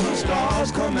sleeping, all the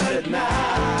stars come out at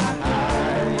night.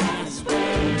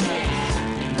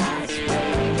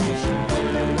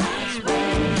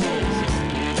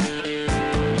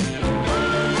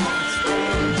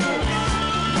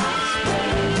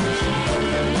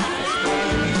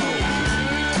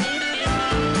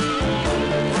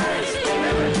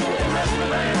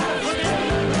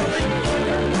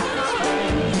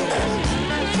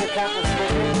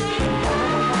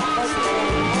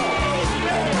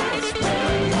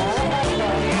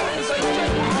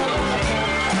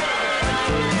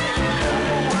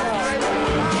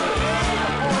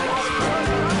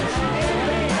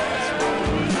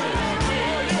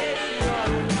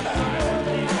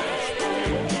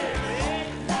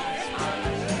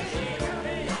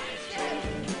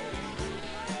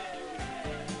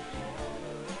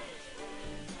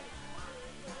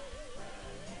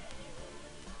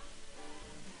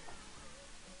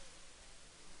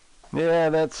 Yeah,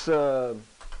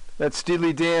 that's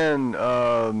Steely Dan,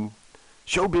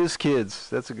 Showbiz Kids.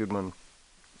 That's a good one.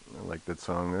 I like that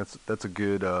song. That's a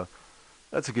good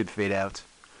fade out.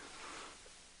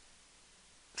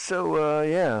 So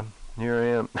yeah, here I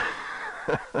am.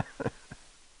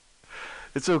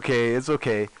 It's okay. It's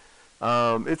okay.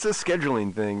 It's a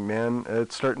scheduling thing, man.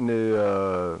 It's starting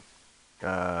to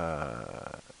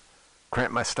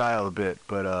cramp my style a bit,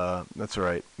 but that's all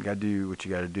right. You gotta do what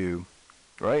you gotta do,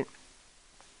 right?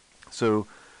 So,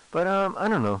 but I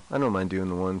don't know. I don't mind doing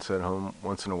the ones at home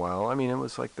once in a while. I mean, it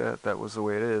was like that. That was the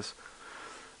way it is.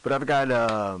 But I've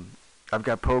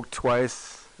got poked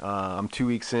twice. I'm 2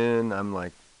 weeks in. I'm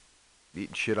like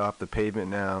eating shit off the pavement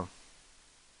now.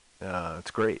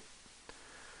 It's great.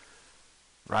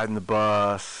 Riding the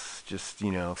bus, just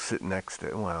sitting next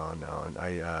to. Well, no,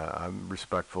 I'm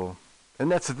respectful, and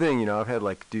that's the thing. I've had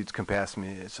like dudes come past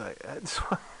me. It's like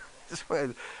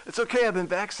it's okay. I've been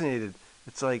vaccinated.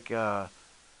 It's like, oh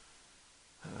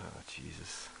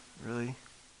Jesus, really?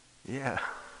 Yeah,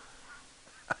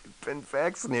 I've been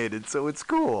vaccinated, so it's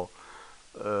cool.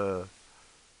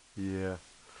 Yeah.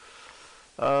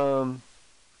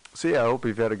 So yeah, I hope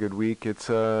you've had a good week. It's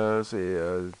say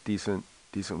a decent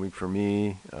week for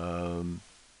me.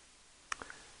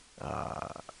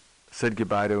 Said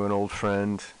goodbye to an old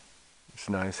friend. It's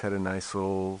nice. Had a nice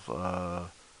little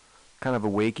kind of a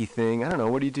wakey thing. I don't know.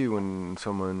 What do you do when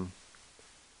someone?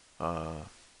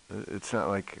 It's not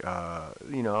like I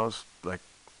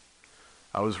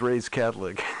was raised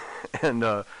Catholic, and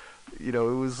it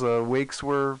was wakes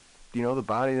were the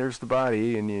body. There's the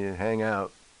body, and you hang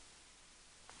out.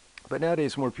 But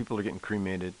nowadays, more people are getting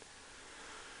cremated,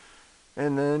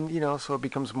 and then so it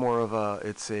becomes more of a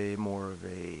a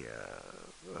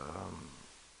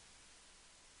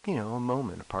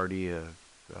moment, a party, a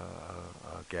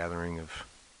gathering of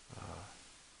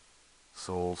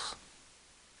souls.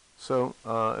 So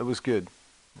it was good.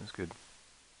 It was good.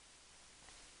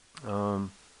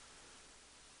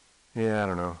 Yeah, I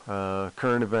don't know.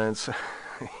 Current events.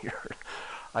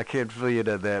 I can't feel you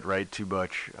did that right too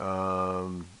much.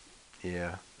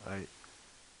 Yeah, I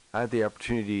had the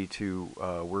opportunity to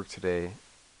work today,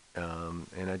 and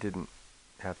I didn't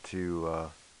have to.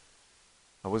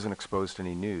 I wasn't exposed to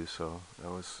any news, so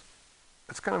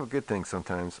it's kind of a good thing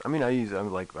sometimes. I mean, I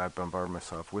bombard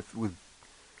myself with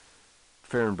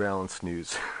fair and balanced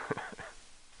news.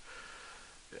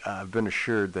 I've been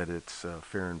assured that it's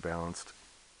fair and balanced.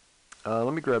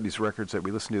 Let me grab these records that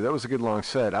we listened to. That was a good long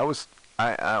set. I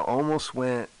almost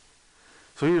went.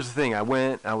 So here's the thing. I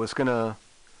was gonna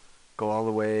go all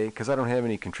the way because I don't have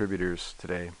any contributors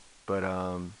today. But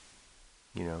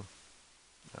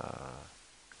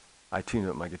I tuned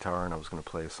up my guitar and I was gonna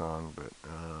play a song. But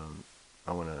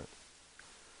I wanna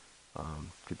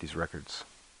get these records.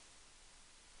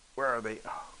 Where are they?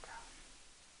 Oh God.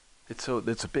 It's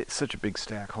such a big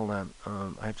stack. Hold on.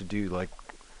 I have to do like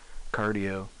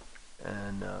cardio,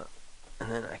 and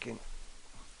then I can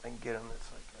get them.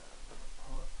 It's like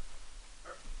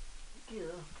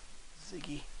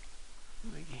Ziggy.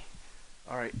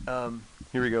 All right.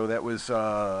 Here we go. That was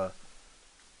that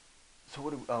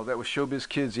was Showbiz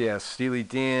Kids. Yeah, Steely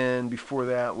Dan. Before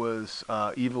that was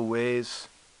Evil Ways,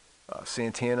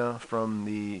 Santana from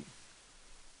the.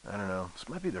 I don't know. This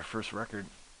might be their first record.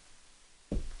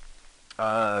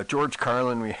 George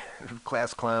Carlin,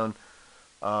 Class Clown.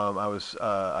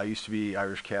 I used to be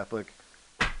Irish Catholic.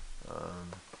 I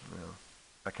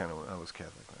was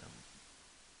Catholic.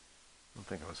 I don't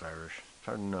think I was Irish. It's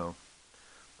hard to know.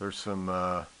 There's some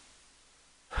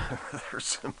there's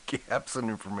some gaps in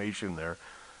information there.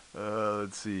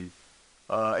 Let's see.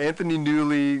 Anthony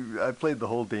Newley. I played the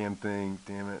whole damn thing.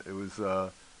 Damn it! It was I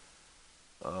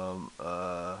don't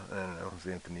know. It was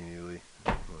Anthony Newley.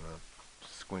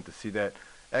 Just going to see that.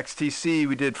 XTC,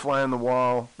 we did Fly on the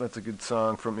Wall. That's a good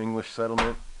song from English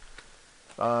Settlement.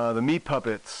 The Meat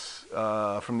Puppets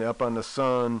from the Up on the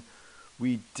Sun.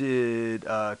 We did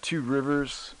Two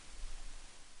Rivers.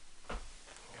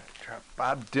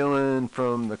 Bob Dylan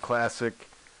from the classic.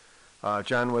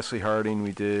 John Wesley Harding,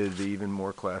 we did the even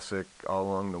more classic All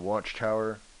Along the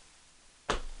Watchtower.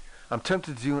 I'm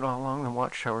tempted to do it All Along the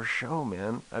Watchtower show,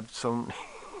 man. I've so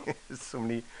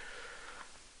many.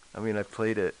 I mean, I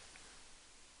played it.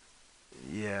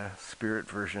 Yeah, Spirit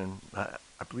version. I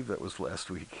believe that was last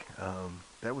week.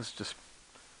 That was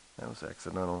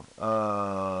accidental.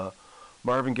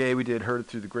 Marvin Gaye, we did Heard It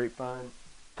Through the Grapevine.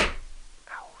 Ow,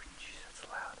 jeez, that's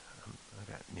loud.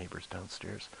 I got neighbors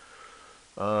downstairs.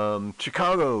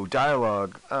 Chicago,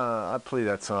 Dialogue. I play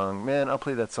that song. Man, I'll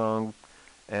play that song,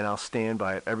 and I'll stand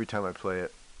by it every time I play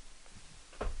it.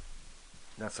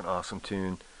 That's an awesome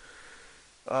tune.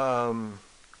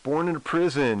 Born in a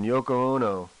Prison, Yoko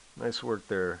Ono. Nice work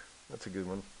there. That's a good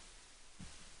one.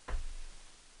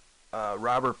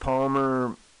 Robert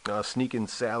Palmer, Sneakin'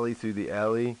 Sally Through the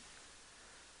Alley.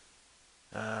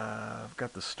 I've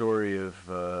got the story of,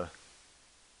 I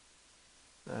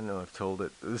don't know, I've told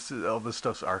it. All this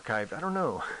stuff's archived. I don't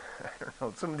know.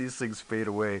 Some of these things fade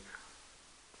away.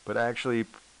 But actually,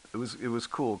 it was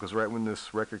cool, because right when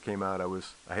this record came out,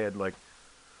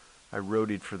 I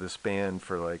roadied for this band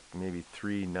for like maybe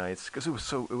 3 nights, because it was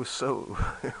so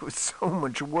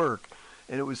much work,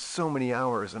 and it was so many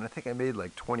hours, and I think I made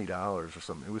like $20 or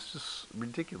something. It was just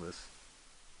ridiculous.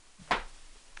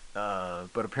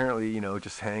 But apparently,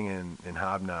 just hanging and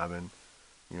hobnobbing,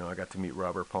 I got to meet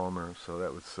Robert Palmer, so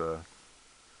that was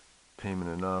payment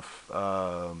enough.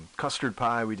 Custard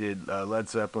Pie, we did Led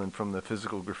Zeppelin from the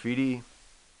Physical Graffiti.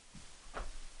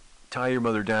 Tie Your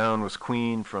Mother Down was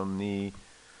Queen from the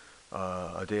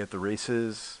A Day at the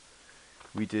Races.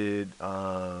 We did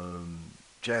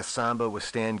Jazz Samba with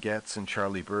Stan Getz and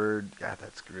Charlie Bird. God,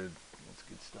 that's good. That's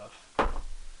good stuff.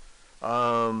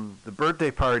 The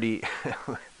Birthday Party.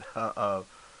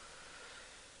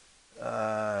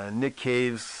 Nick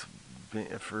Cave's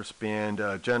first band,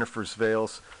 Jennifer's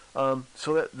Veils.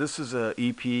 So this is a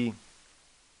EP.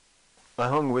 I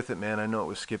hung with it, man. I know it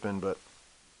was skipping, but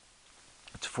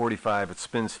it's 45. It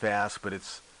spins fast, but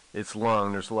it's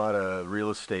long. There's a lot of real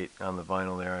estate on the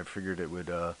vinyl there. I figured it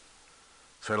would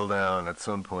settle down at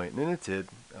some point, and it did.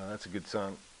 That's a good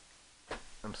song.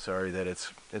 I'm sorry that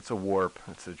it's a warp.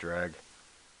 It's a drag.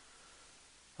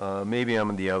 Maybe I'm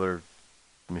in the other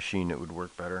machine that would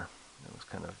work better. It was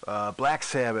kind of Black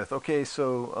Sabbath. Okay,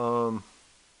 so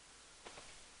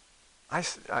I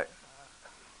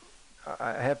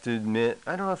have to admit,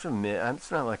 I don't have to admit,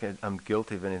 it's not like I'm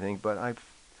guilty of anything, but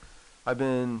I've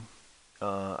been,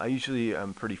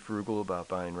 I'm pretty frugal about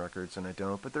buying records, and I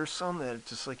don't, but there's some that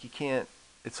just like you can't,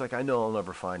 it's like I know I'll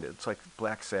never find it. It's like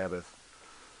Black Sabbath.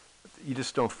 You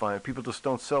just don't find, people just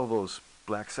don't sell those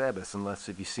Black Sabbaths unless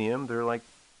if you see them, they're like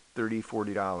 $30,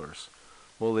 $40.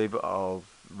 Well, they've all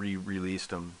re-released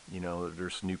them, you know,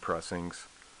 there's new pressings,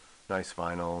 nice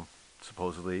vinyl,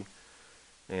 supposedly.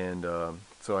 And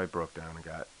so I broke down and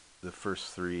got the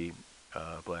first 3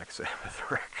 Black Sabbath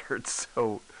records.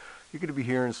 So you're going to be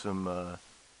hearing some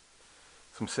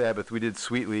Sabbath. We did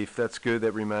Sweet Leaf. That's good.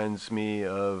 That reminds me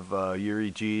of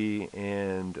Yuri G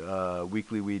and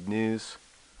Weekly Weed News.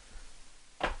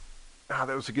 That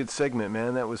was a good segment,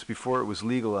 man. That was before it was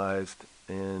legalized.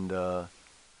 And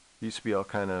used to be all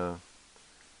kind of,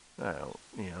 I don't,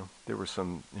 you know, there were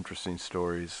some interesting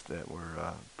stories that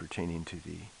were pertaining to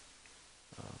the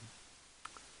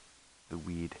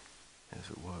weed as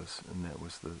it was, and that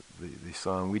was the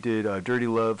song. We did Dirty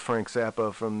Love, Frank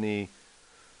Zappa from the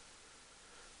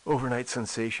Overnight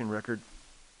Sensation record.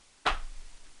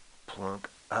 Plunk.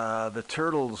 The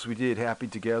Turtles, we did Happy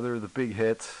Together, the big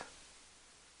hit.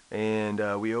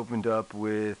 And we opened up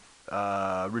with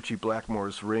Richie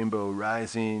Blackmore's Rainbow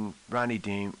Rising, Ronnie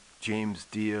James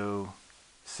Dio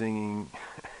singing,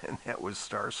 and that was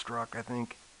Starstruck, I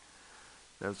think.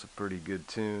 That was a pretty good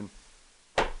tune.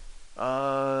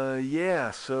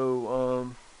 Yeah,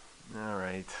 so,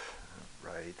 alright.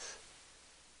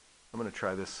 I'm gonna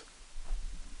try this.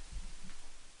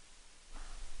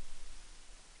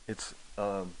 It's,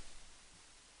 I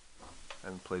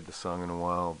haven't played the song in a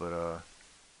while, but,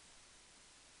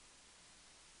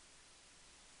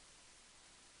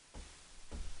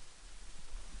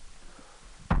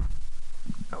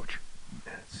 ouch.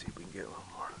 Let's see if we can get a little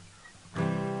more.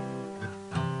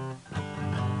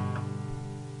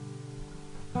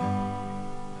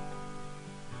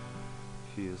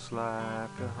 Feels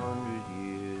like 100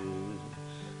 years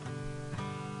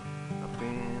I've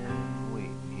been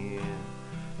waiting here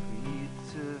for you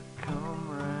to come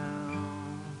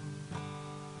round.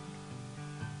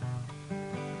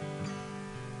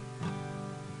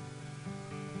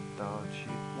 Thought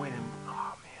you'd win.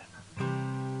 Oh man.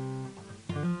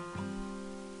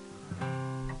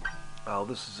 Oh,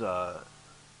 this is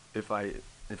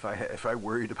if I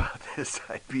worried about this,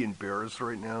 I'd be embarrassed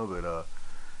right now, but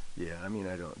yeah, I mean,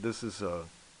 I don't. This is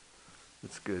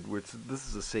it's good. This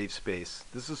is a safe space.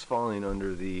 This is falling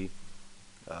under the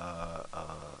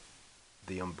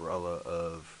umbrella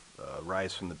of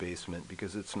Rise from the Basement,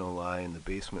 because it's no lie. In the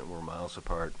basement, we're miles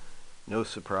apart. No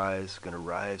surprise, gonna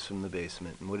rise from the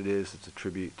basement. And what it is, it's a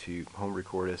tribute to home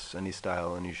recordists, any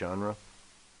style, any genre.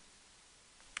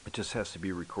 It just has to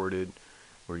be recorded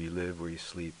where you live, where you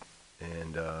sleep.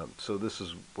 And so this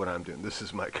is what I'm doing. This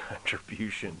is my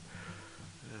contribution.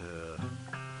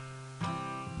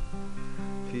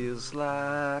 Feels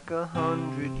like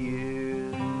 100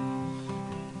 years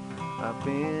I've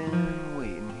been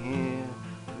waiting here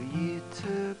for you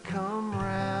to come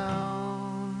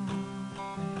round.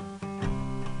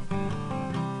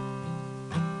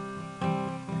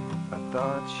 I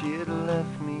thought you'd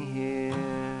left me here.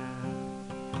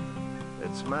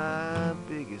 That's my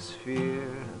biggest fear,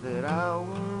 that I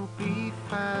won't be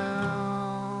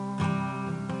found.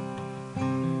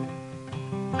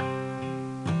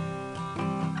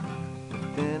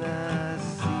 Then I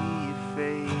see your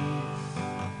face,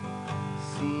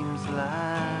 seems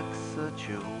like such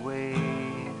a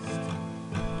waste.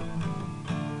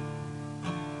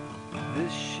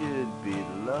 This should be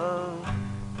love.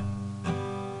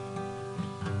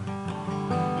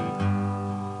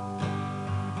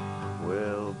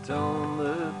 Well, don't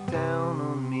look down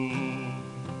on me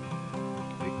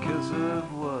because of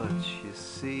what you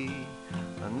see.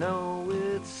 I know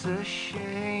it's a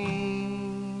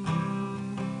shame.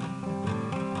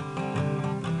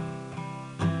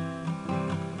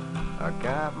 I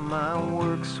got my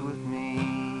works with me,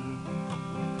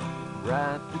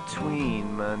 right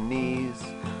between my knees.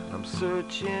 I'm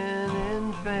searching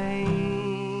in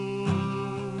vain.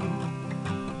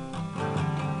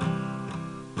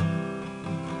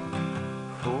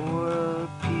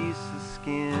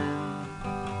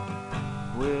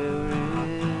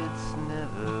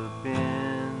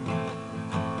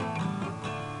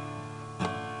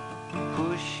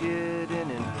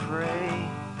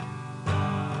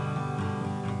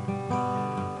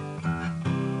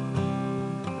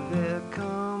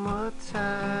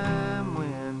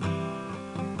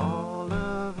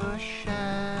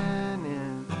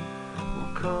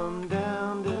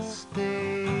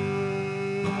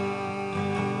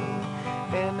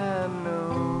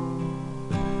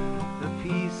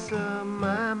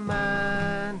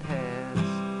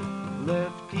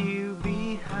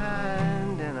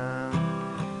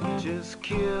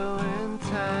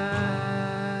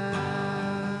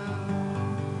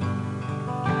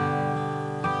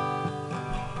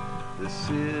 This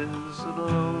is a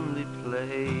lonely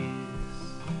place.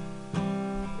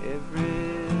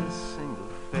 Every single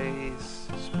face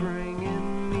is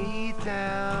bringing me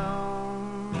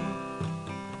down.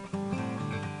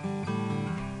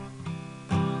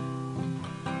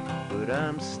 But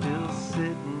I'm still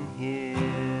sitting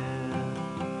here,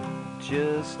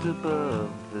 just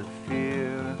above the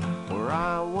fear, where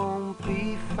I won't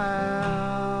be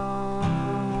found.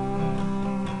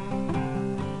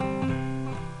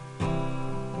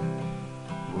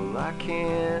 Well, I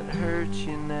can't hurt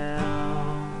you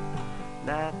now,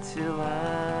 not till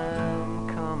I'm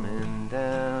coming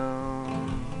down.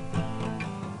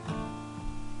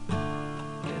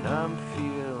 And I'm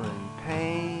feeling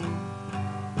pain,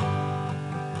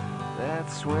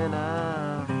 that's when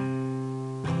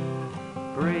I'm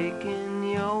breaking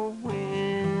your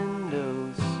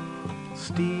windows,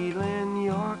 stealing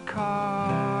your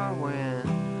car when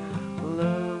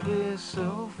love is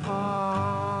so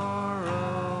far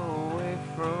away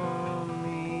from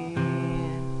me.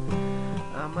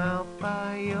 I'm out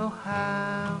by your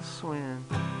house when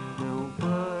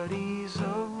nobody's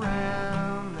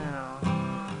around, and I'll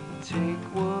take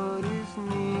what is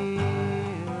near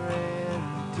and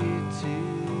do to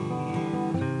you.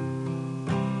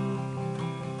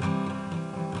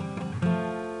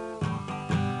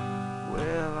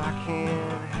 Well, I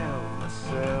can't help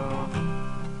myself,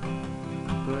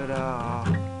 but I'll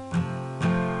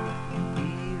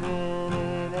even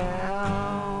it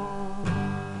out.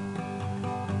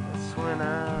 That's when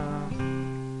I'm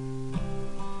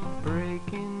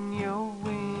breaking your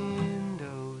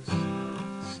windows,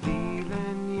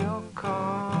 stealing your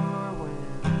car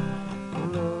when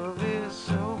love is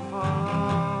so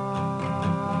far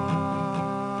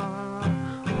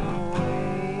away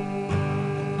from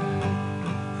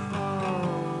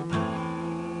me.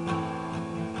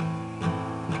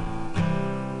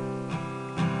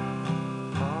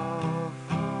 Far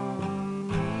from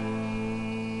me.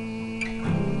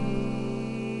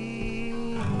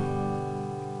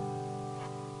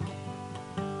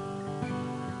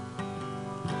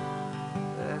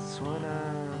 That's when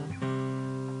I'm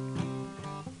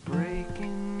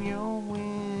breaking your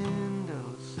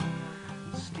windows,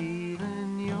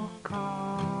 stealing your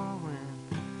car when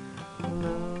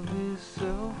love is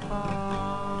so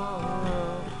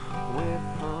far away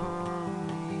from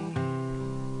me.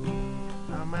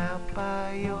 I'm out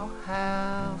by your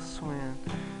house when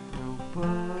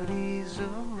nobody's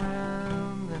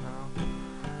around, and I'll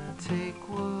take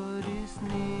what is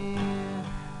near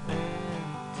and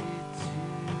do to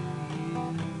you.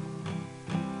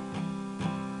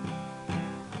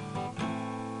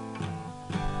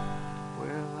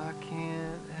 Well, I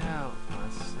can't help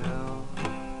myself.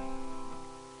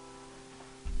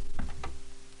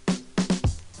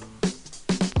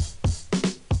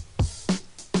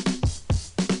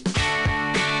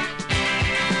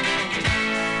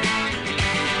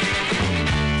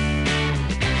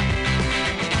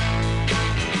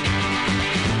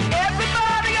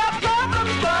 Everybody got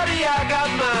problems, buddy, I got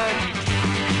mine.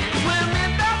 When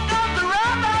midnight comes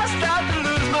around, I start to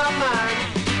lose my mind.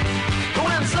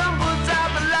 When sun puts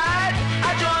out the light, I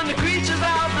join the creatures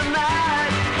of the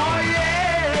night. Oh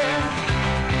yeah,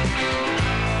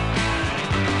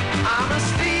 I'm a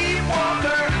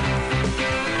sleepwalker,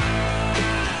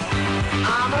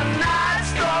 I'm a night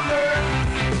stalker,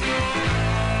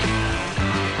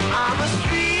 I'm a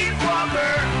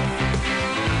streetwalker,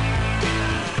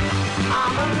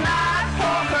 I'm a night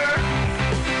walker.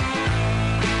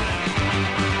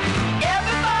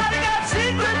 Everybody got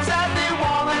secrets that they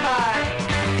wanna hide.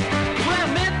 When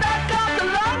midnight comes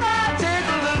along, I take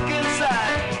a look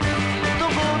inside.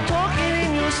 Don't go talking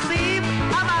in your sleep,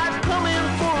 I might come in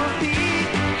for a peek.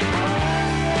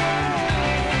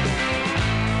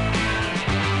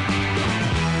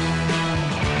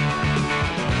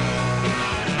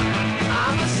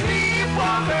 I'm a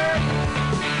sleepwalker,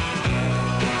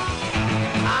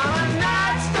 I'm a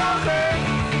night stalker.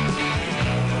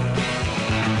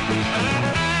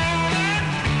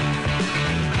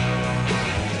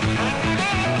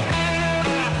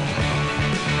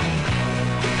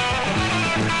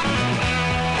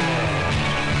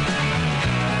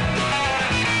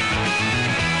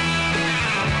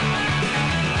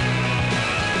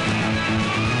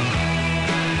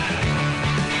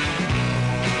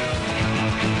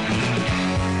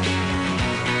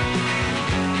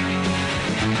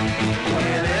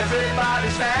 When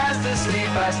everybody's fast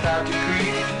asleep, I start to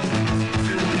creep.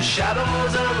 Through the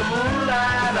shadows of the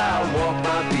moonlight, I'll walk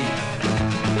my beat.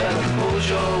 Better close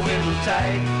your window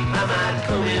tight, I might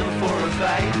come in for a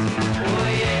fight. Oh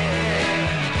yeah.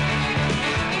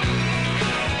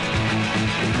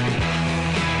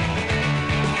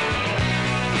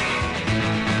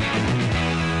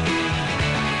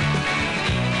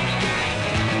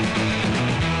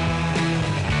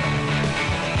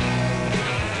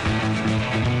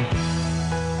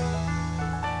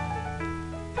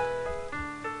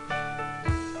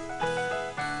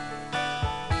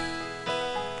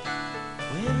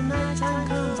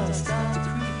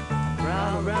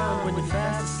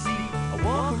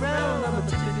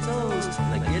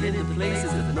 hide in the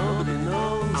places that nobody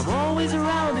knows. I'm always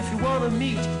around if you wanna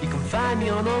meet. You can find me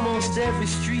on almost every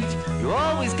street. You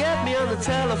always get me on the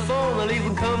telephone. I'll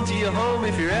even come to your home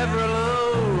if you're ever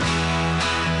alone.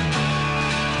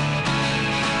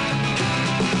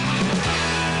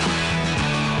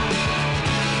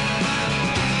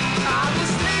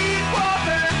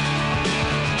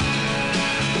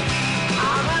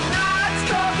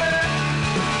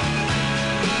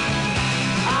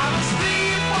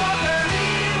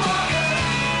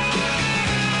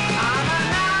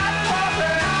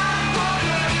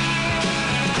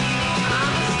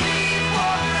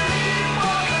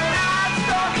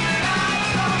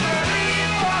 Stalker.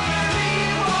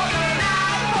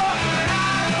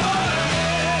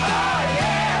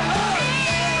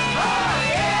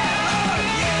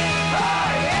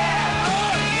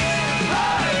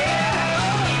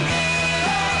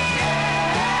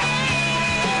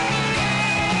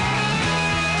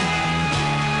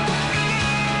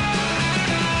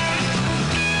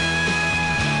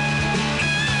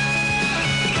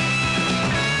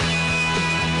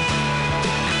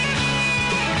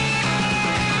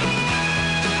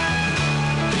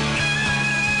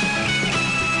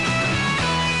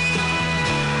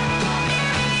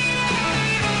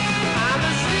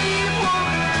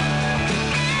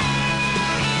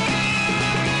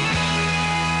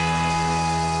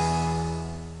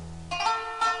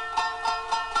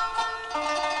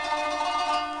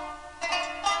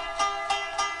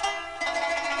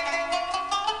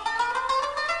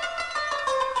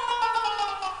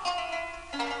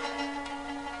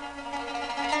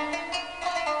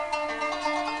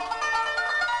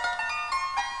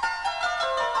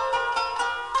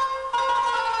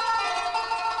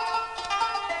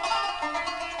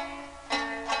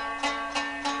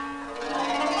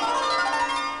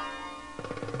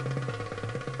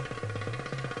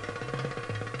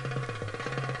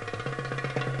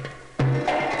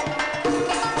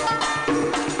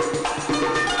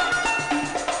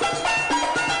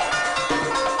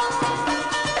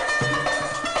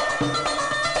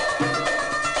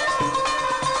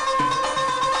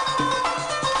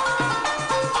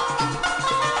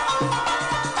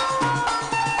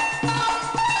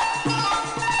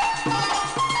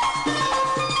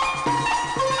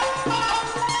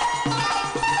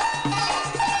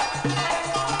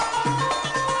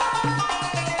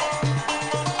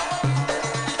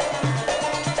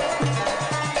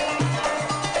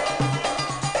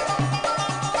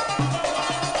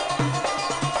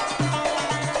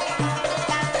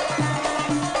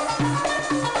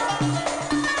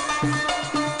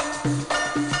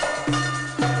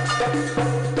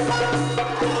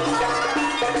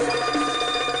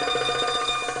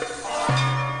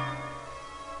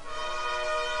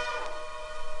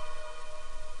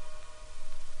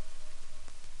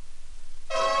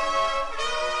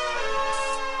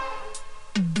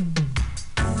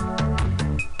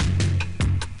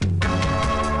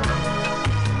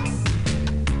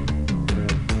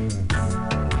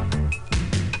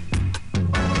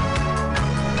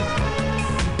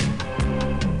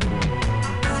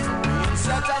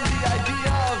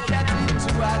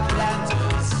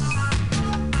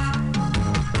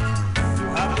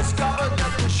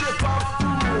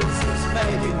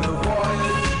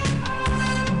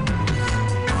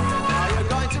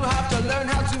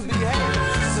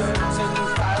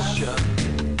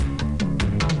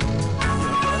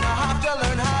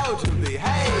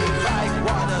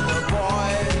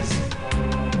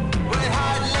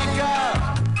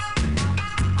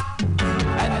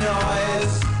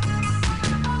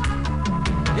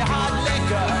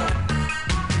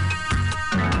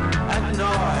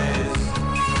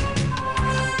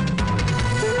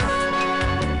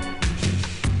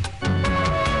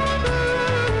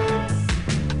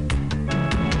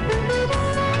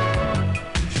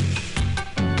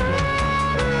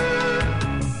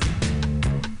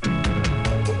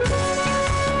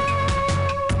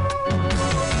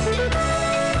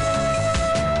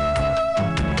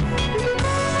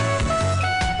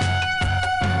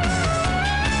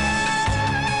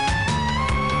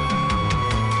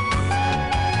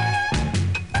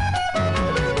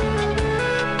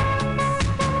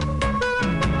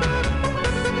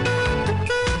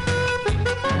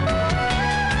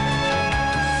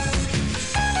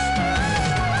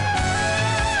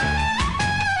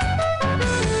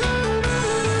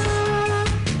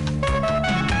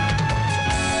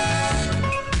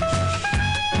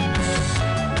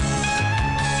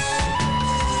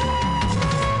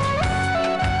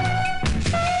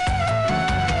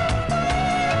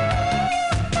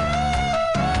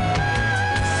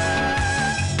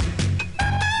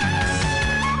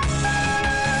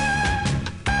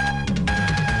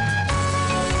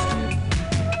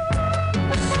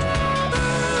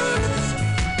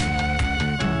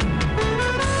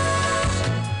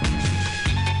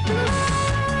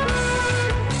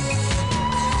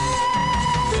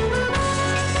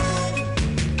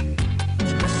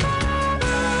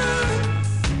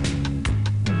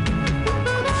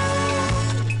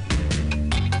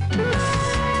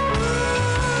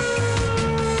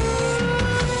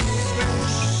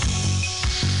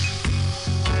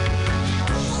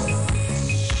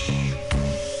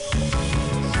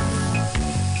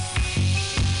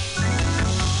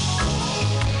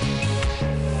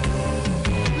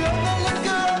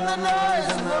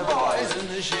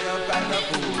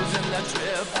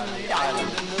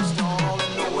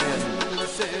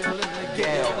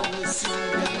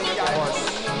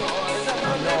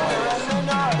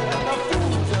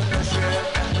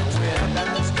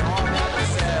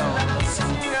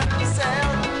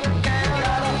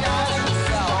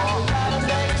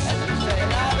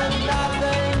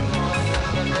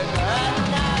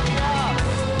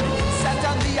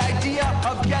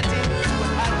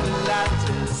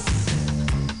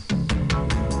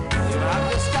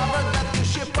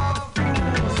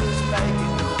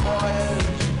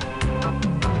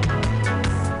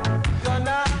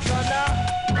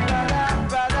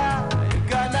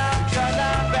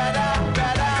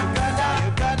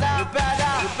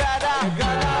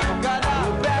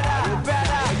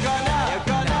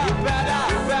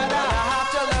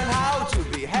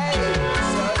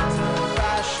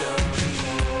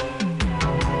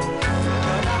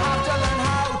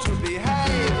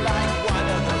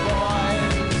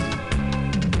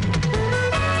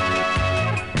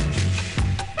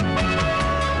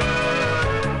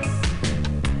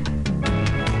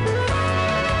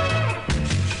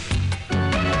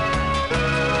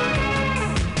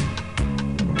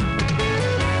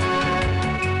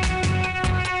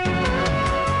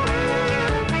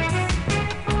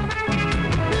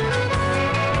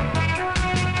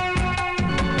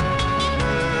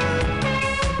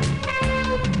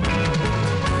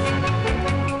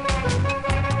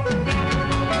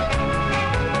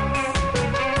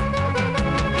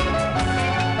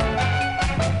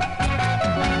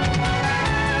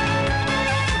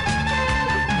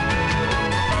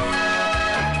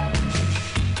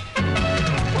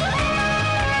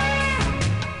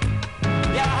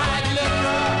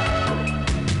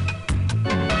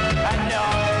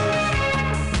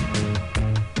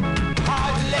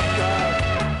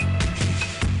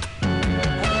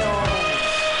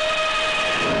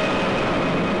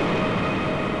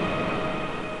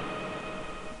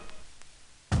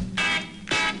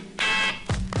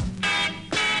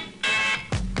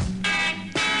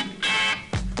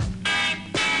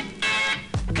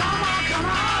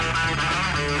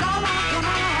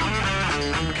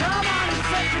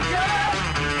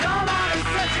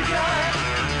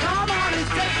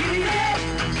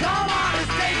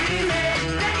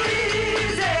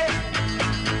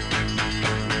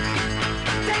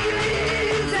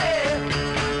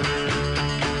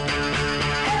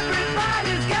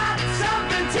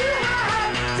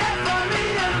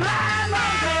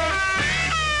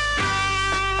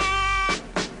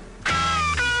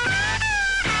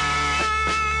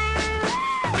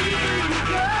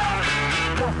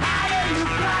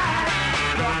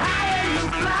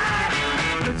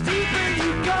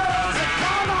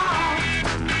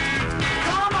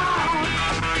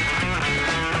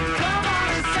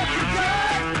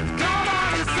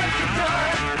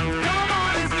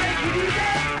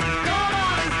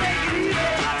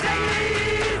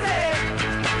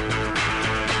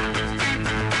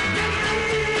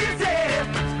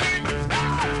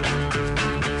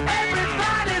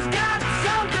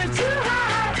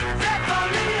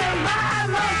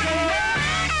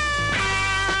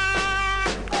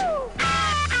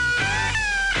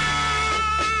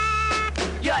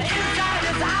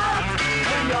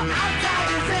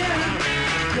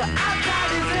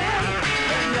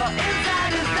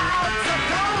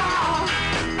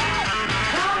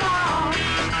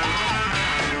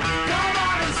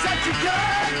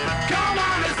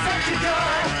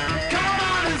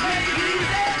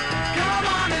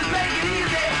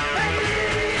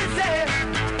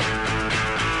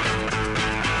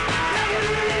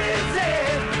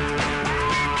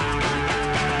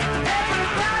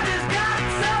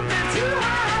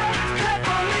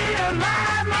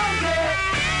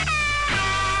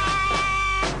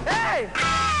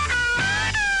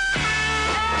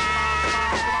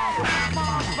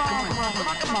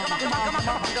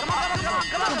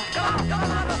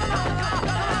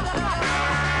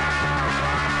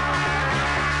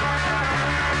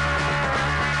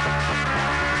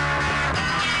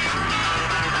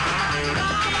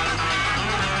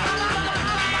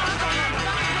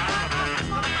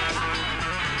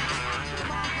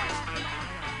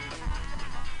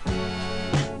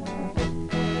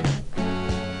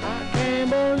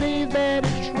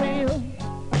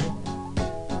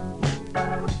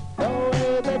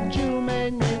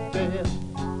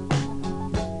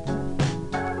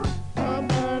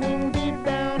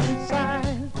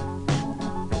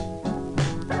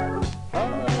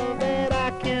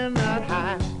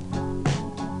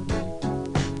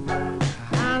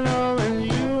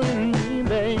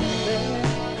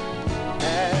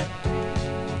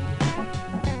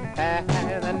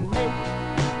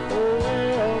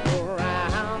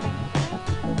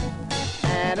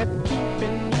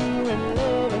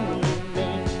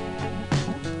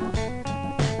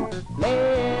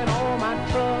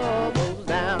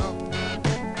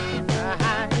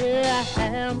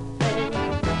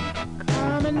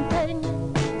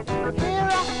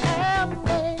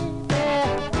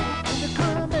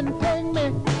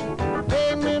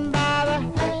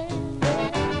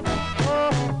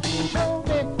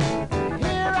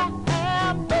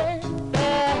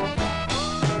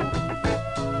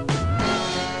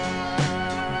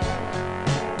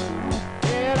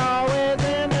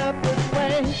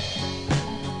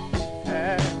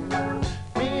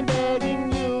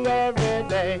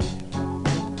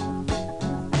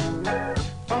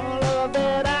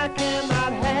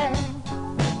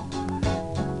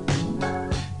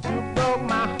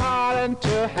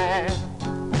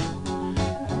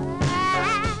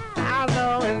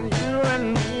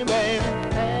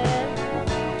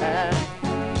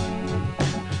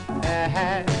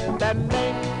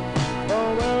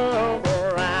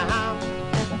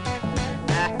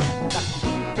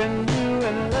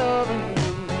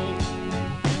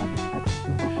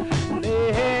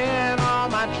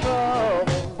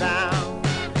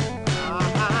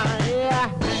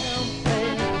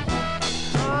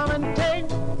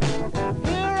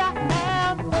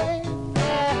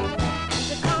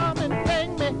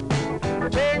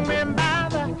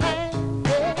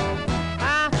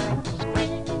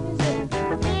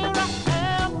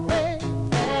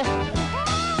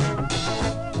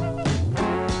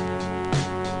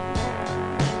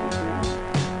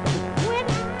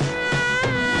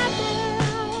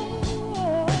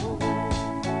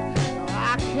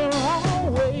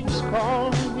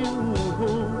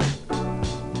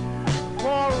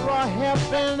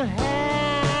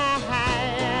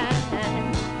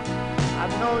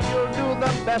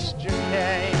 best you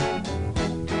can.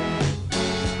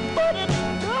 But it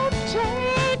don't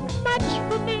take much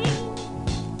for me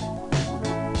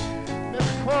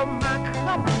before my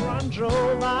cup runs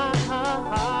over.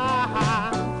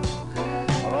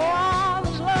 All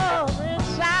this love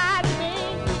inside me,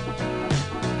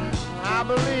 I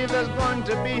believe there's going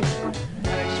to be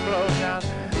an explosion.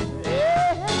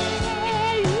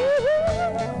 Yeah, you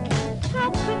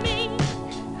talk to me,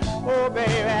 oh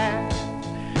baby.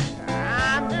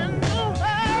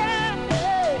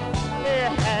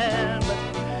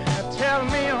 Tell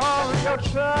me all your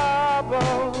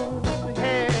troubles,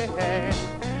 yeah,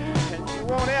 and you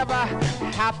won't ever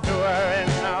have to worry,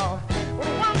 no.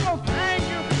 But one more thing,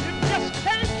 you just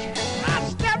can't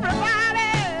trust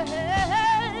everybody,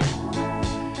 yeah.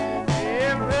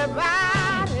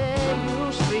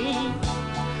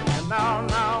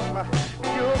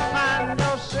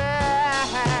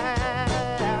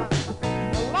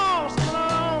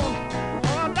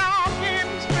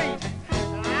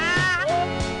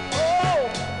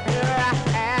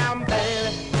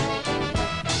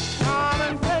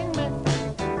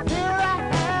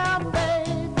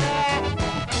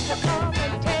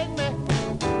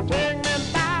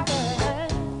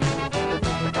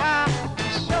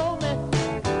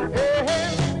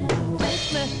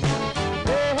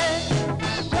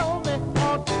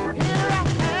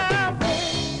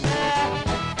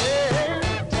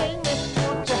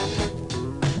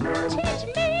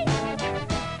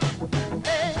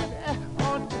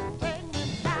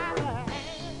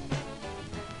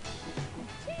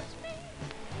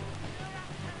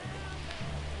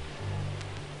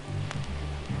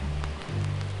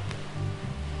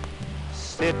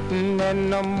 sitting in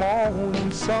the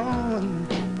morning sun.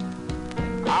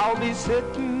 I'll be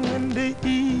sitting when the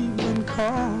evening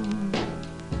comes,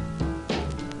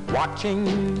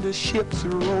 watching the ships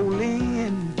roll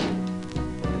in,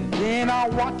 and then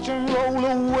I'll watch them roll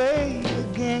away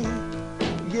again.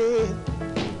 Yeah,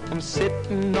 I'm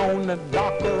sitting on the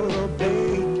dock of the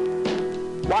bay,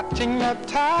 watching the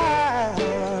tide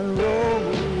roll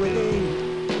away.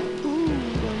 Ooh,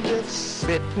 I'm just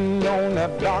sitting on the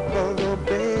dock of the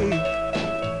bay,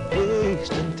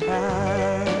 wasting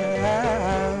time.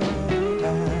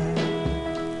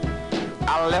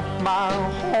 I left my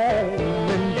home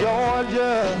in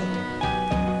Georgia,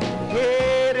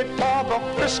 headed for the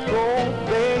Frisco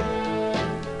Bay,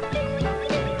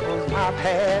 'cause I've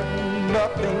had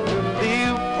nothing to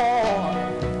live for,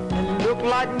 and look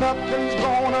like nothing's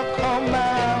gonna come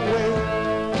my way.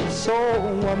 So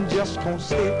I'm just gonna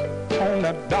sit on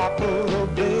the dock of the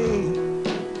bay,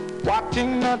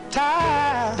 watching the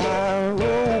tide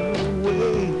roll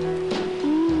away.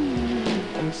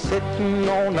 Ooh, I'm sitting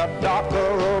on the dock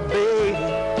of the bay,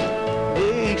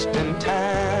 wasting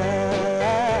time.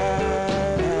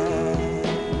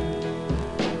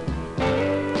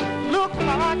 Look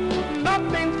like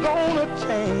nothing's gonna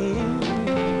change,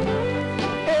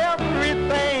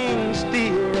 everything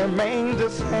still remains the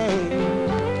same.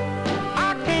 I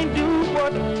can't do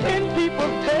what 10 people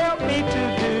tell me to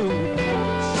do,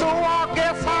 so I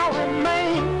guess I'll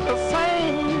remain the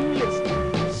same. Listen,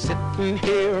 sitting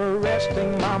here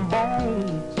resting my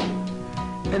bones,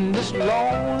 and this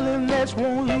loneliness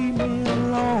won't leave me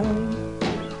alone.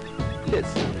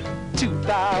 Listen,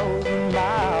 2,000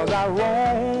 miles I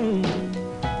roam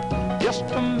just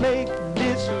to make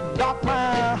this dock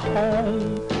my home.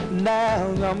 Now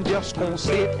I'm just gonna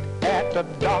sit at the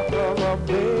dock of a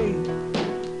bay,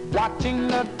 watching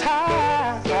the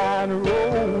tide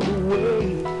roll away.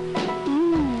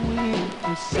 Ooh,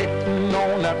 I'm sitting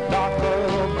on the dock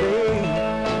of a bay,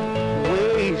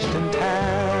 wasting time.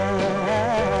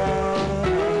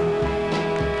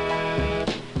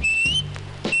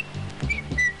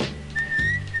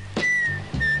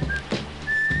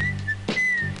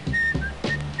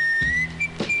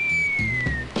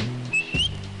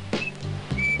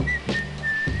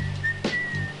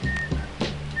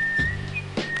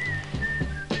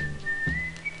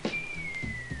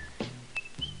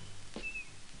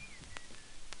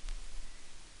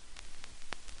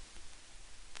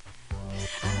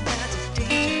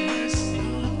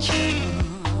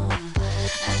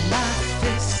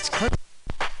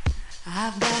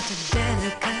 I've got a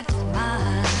delicate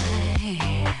mind,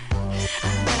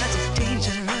 I've got a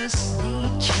dangerous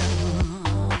nature,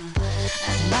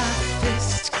 and my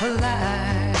fist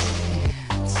collides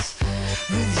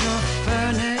with your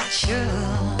furniture.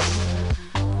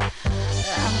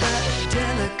 I've got a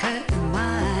delicate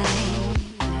mind,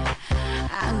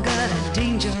 I've got a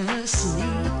dangerous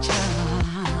nature,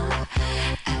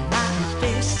 and my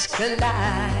fist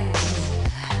collides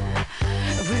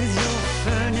with your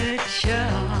furniture.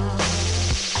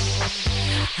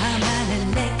 I'm an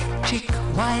electric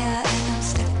wire and I'm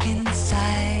stuck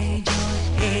inside your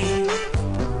head.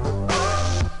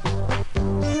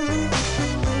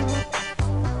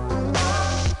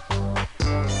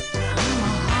 I'm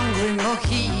a hungry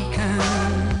Mohican,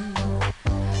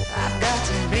 I've got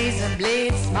a razor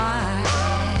blade smile,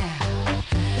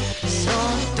 so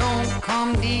don't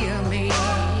come near me.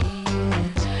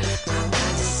 I've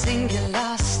got a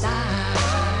singular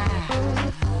style,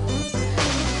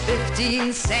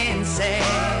 15 senses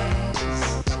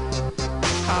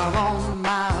are on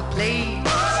my plate.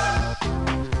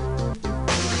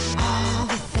 All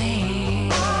the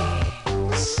things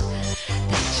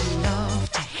that you love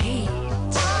to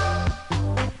hate.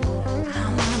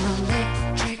 I'm an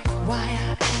electric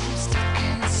wire and I'm stuck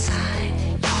inside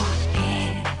your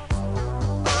head.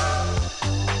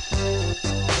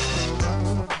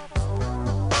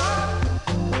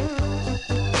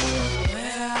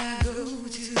 Where I go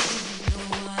to, no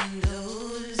one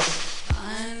knows.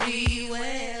 Find me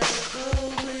where the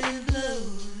cold wind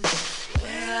blows.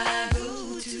 Where I go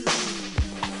to,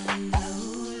 no one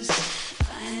knows.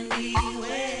 Find me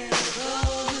where the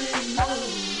cold wind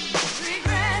blows.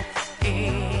 Regrets,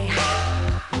 eh.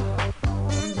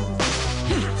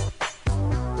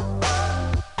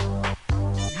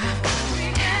 I've got a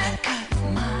delicate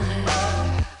mind,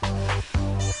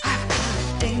 I've got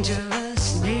a dangerous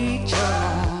nature,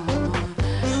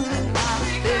 and my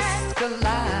fist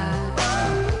collides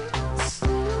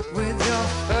with your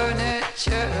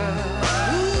furniture.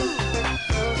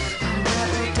 I've got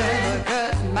a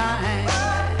delicate mind,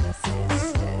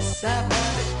 yes, I've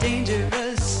got a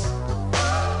dangerous,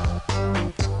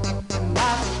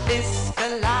 my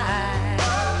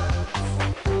life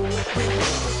with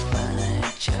fine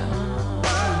charm.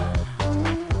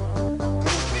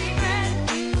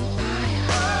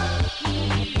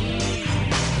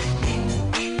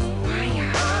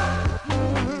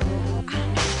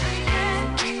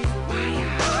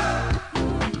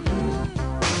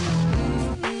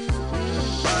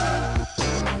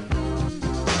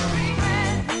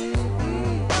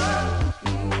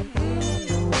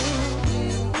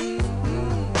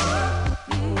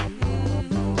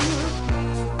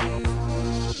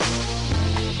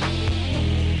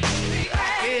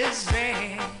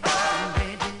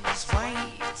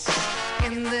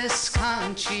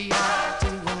 Country, I do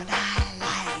what I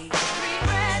like.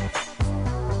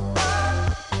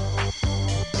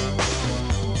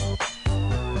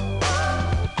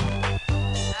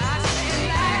 I say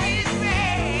like it's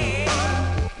red.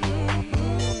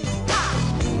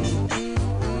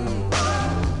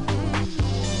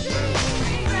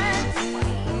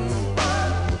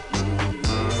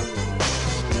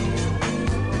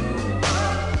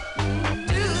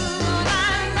 Do what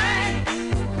I like.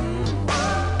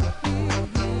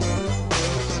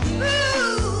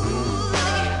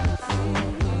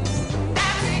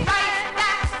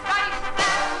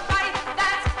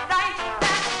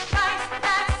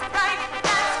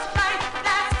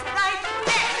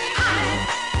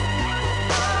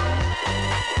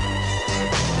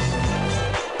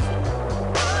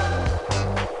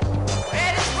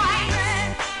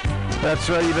 That's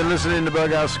right, you've been listening to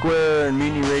Bug House Square and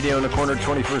Mutiny Radio in the corner of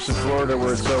 21st and Florida,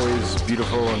 where it's always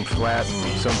beautiful and flat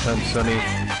and sometimes sunny.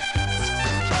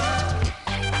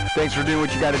 Thanks for doing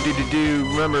what you got to do.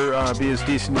 Remember, be as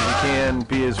decent as you can,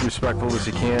 be as respectful as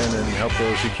you can, and help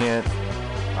those who can't.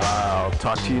 I'll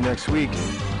talk to you next week.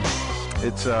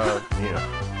 It's,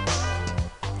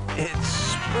 it's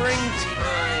springtime.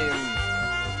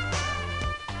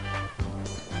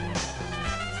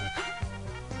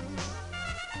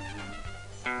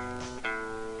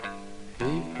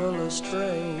 People are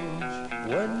strange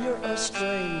when you're a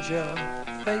stranger.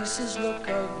 Faces look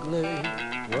ugly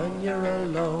when you're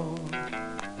alone.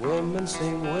 Women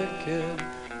seem wicked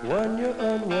when you're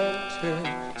unwanted.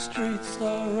 Streets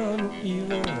are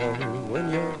uneven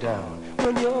when you're down.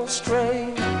 When you're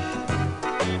strange,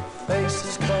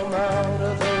 faces come out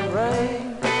of the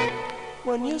rain.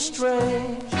 When you're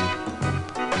strange,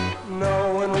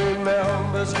 no one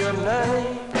remembers your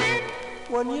name.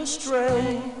 When you're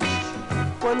strange,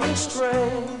 when you're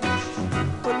strange,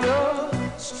 when you're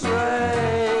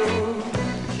strange.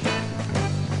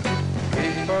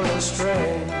 People are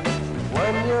strange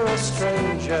when you're a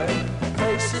stranger.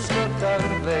 Faces look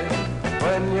ugly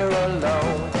when you're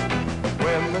alone.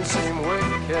 Women seem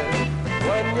wicked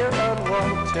when you're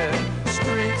unwanted.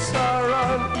 Streets are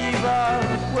uneven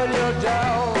when you're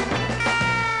down.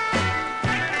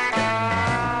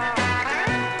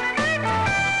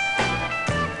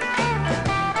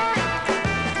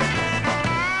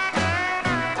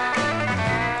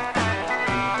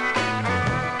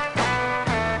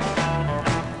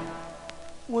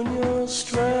 When you're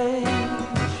strange,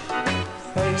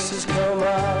 faces come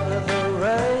out of the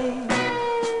rain.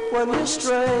 When you're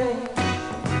strange,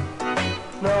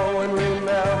 no one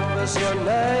remembers your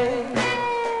name.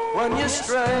 When you're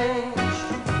strange,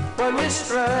 when you're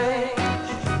strange,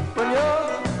 when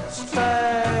you're strange.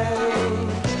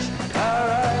 All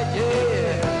right,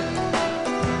 yeah.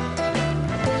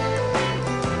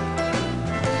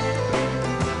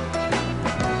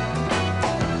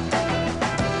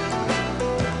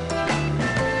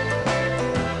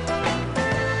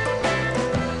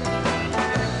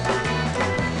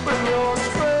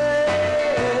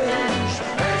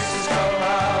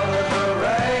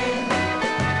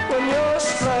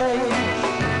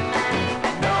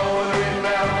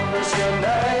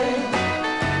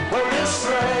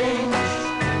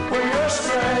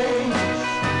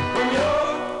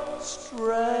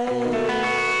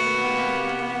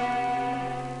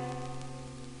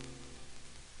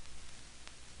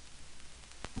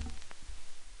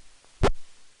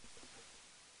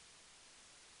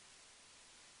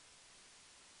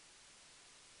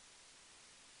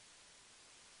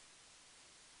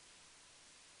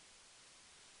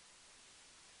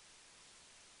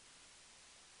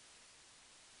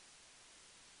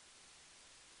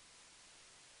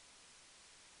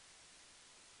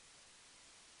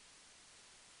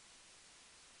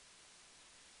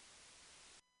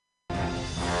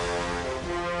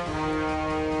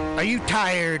 Are you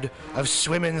tired of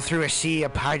swimming through a sea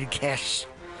of podcasts?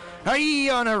 Are ye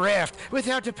on a raft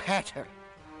without a paddle?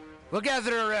 Well,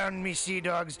 gather around me, sea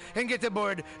dogs, and get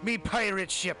aboard me pirate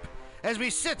ship as we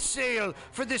set sail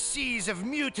for the seas of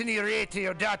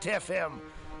MutinyRadio.fm.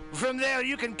 From there,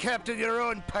 you can captain your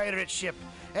own pirate ship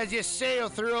as you sail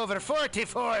through over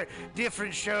 44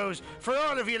 different shows for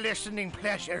all of your listening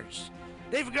pleasures.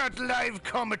 They've got live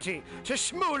comedy to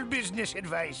small business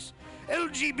advice,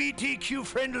 LGBTQ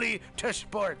friendly to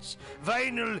sports,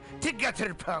 vinyl to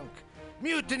gutter punk.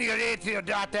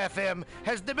 MutinyRadio.fm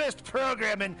has the best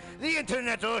programming the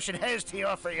internet ocean has to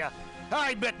offer you.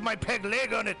 I bet my peg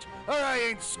leg on it, or I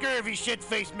ain't scurvy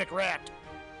shit-faced McRat.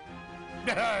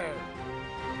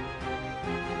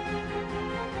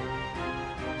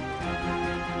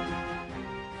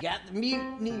 Got the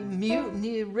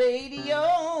mutiny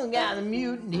radio. Got the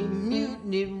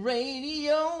mutiny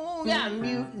radio. Got the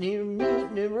mutiny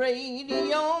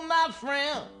radio, my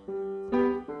friend.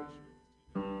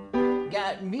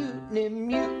 Got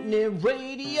mutiny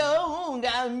radio.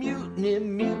 Got mutiny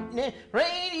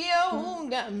radio.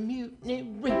 Got mutiny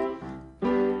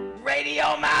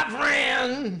radio, my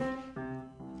friend.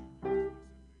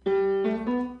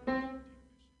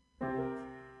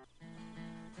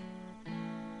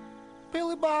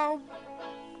 Billy Bob,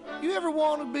 you ever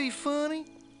want to be funny?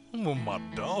 Well, my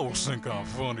dogs think I'm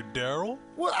funny, Daryl.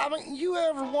 Well, I mean, you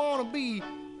ever want to be,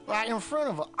 like, in front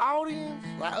of an audience?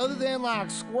 Like, other than,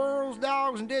 like, squirrels,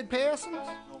 dogs, and dead persons?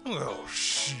 Oh,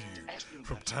 shoot.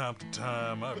 From time to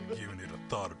time, I've given it a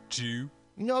thought or two.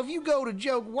 You know, if you go to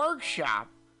Joke Workshop,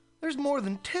 there's more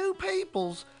than 2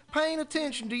 peoples paying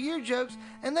attention to your jokes,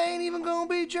 and they ain't even gonna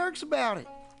be jerks about it.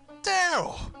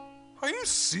 Daryl, are you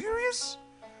serious?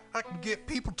 I can get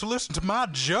people to listen to my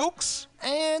jokes?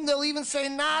 And they'll even say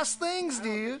nice things,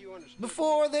 dude,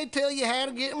 before they tell you how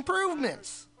to get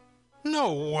improvements.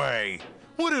 No way.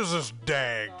 What is this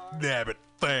dag-nabbit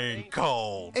thing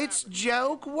called? It's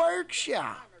Joke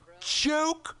Workshop.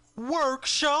 Joke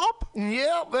Workshop?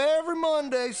 Yep, every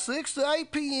Monday, 6 to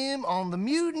 8 p.m. on the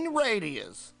Mutiny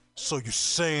Radios. So you're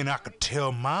saying I could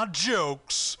tell my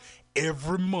jokes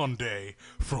every Monday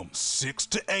from 6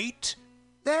 to 8?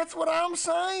 That's what I'm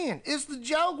saying. It's the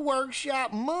Joke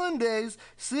Workshop Mondays,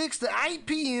 6 to 8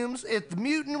 p.m.s at the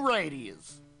Mutiny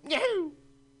Radios. Yahoo!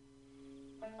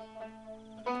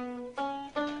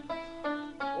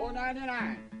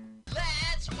 $4.99.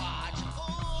 Let's watch a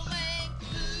full-length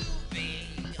movie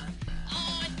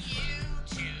on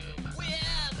YouTube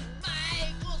with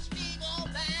Michael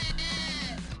Spiegelman.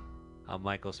 I'm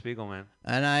Michael Spiegelman.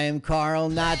 And I am Carl,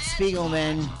 not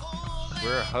Spiegelman.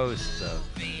 We're hosts of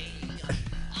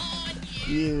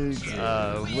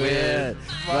YouTube with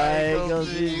Michael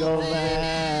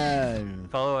Spiegelman.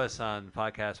 Follow us on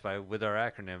podcast with our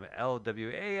acronym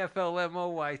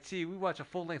LWAFLMOYT. We watch a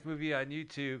full-length movie on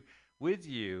YouTube with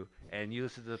you, and you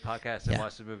listen to the podcast and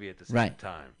watch the movie at the same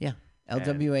time. Yeah.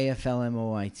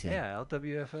 LWAFLMOYT. Yeah,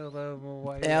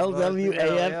 LWAFLMOYT.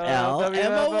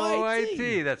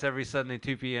 LWAFLMOYT. That's every Sunday,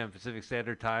 2 p.m. Pacific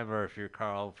Standard Time, or if you're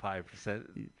Carl,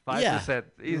 5%. 5% Eastern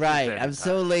right. Standard I'm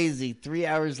so lazy. 3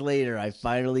 hours later, I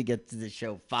finally get to the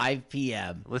show, 5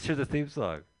 p.m. Let's hear the theme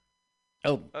song.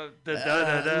 Oh.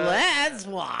 Let's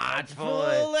watch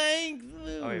full-length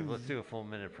movie. Oh, wait, let's do a full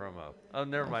minute promo. Oh,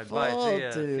 never mind. Bye. See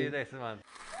ya. See you next month.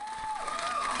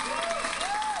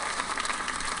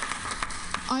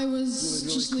 I was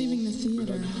just leaving the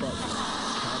theater.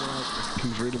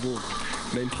 Convertible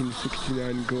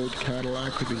 1969 gold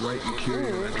Cadillac with the white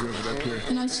interior. I drove it up here.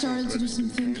 And I started to do some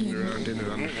thinking. Around in it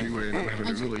on the freeway, and I'm having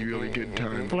a really, really good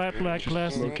time. Flat black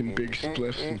glass. Smoking big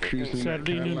spliffs and cruising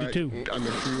Saturday that noon to 2 on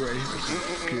the freeway.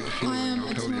 Good feeling, I am I'll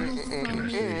a tell total you. What can I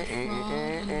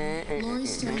say? fraud. Laurie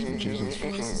Stone's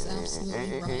voice is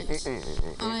absolutely right.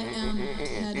 I am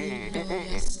petty,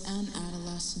 rebellious, and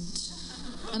adolescent.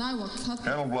 And I will cut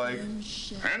Hello, Blake.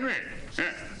 Henry.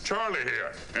 Yeah, Charlie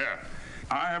here. Yeah.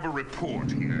 I have a report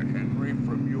here, Henry,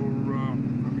 from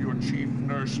your chief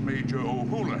nurse, Major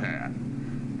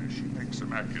O'Houlihan. She makes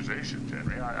some accusations,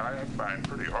 Henry, I find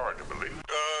pretty hard to believe.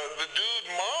 The dude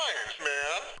minds,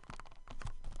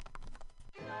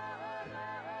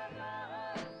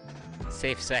 man.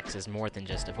 Safe sex is more than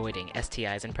just avoiding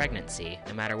STIs and pregnancy,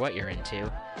 no matter what you're into.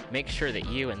 Make sure that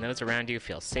you and those around you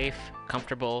feel safe,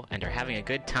 comfortable, and are having a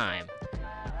good time.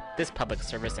 This public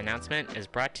service announcement is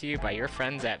brought to you by your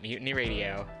friends at Mutiny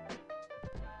Radio.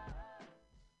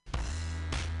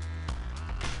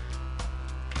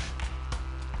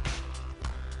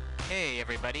 Hey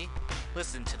everybody,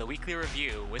 listen to the Weekly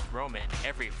Review with Roman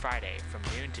every Friday from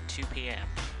noon to 2 p.m.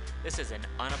 This is an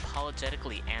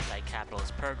unapologetically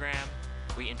anti-capitalist program.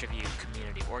 We interview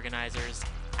community organizers,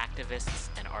 activists,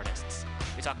 and artists.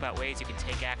 We talk about ways you can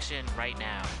take action right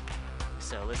now.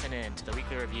 So listen in to the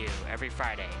Weekly Review every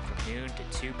Friday from noon to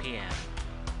 2 p.m.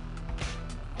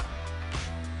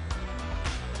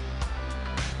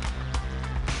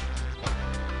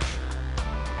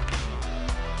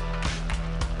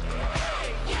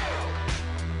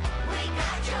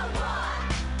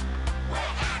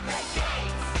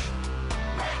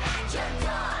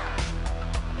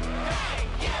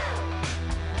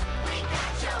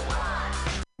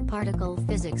 particle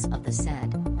physics of the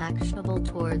said, actionable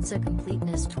towards a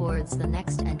completeness towards the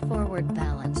next and forward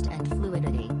balanced and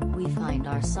fluidity, we find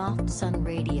our soft sun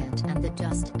radiant and the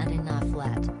just and enough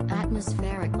let,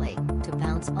 atmospherically, to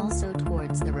bounce also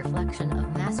towards the reflection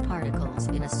of mass particles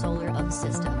in a solar of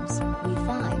systems, we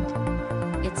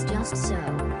find. It's just so,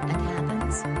 and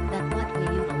happens, that what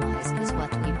we utilize is what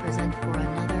we present for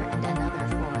another and another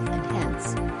forth and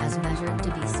hence, as measured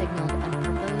to be signaled and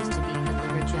proposed to be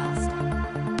delivered just.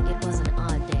 It was an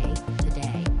odd day,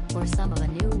 today, for some of a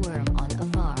new worm on a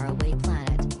faraway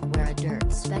planet, where a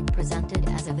dirt speck presented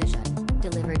as a vision,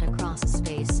 delivered across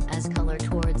space as color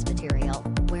towards material,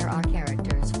 where our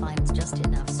characters finds just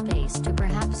enough space to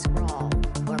perhaps scrawl,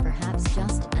 or perhaps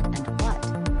just and what.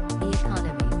 The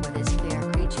economy for this fair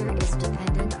creature is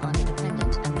dependent on a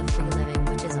dependent and the free living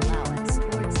which is allowance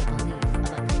towards the belief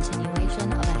of a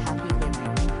continuation of a happy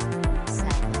living.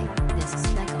 Sadly, this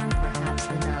speck on perhaps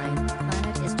the 9th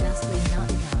planet is justly not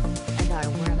enough, and our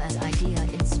worm as idea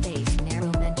in space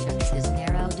narrow mentions his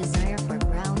narrow desire for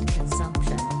ground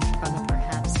consumption, from a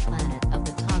perhaps planet of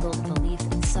the toggled belief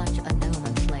in such a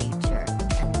nomenclature,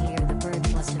 and here the bird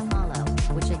was to follow,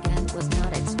 which again was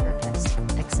not its purpose,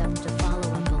 except to follow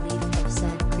a belief of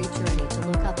said creature ready to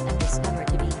look up and discover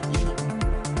to be eaten.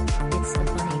 It's the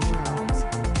funny world.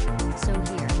 So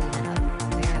here we have,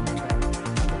 barometric,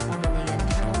 of the probably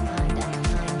internal kind and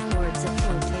time towards a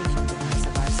flotation device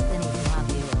of our spinning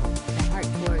globule, the heart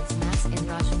towards mass in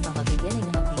rush from a beginning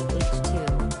of the H2,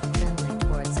 friendly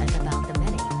towards and about the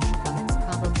many, from its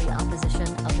probably opposition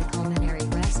of the culminary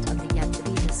rest of the yet to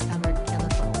be discovered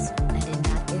chemicals, and in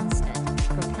that instant,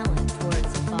 propelling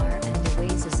towards afar and away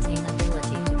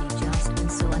sustainability to be just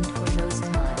and so and for those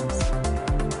times.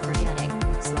 Forgetting,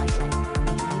 slightly,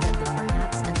 the eve of the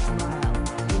perhaps and tomorrow,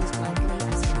 used likely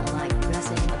as in a light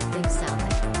dressing of big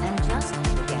salad, and just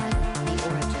and again, the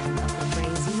origin of the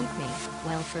phrase eat me,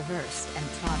 well traversed and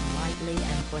trodden lightly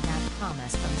and for that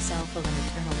promise from self of an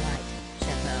eternal light,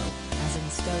 chapeau, as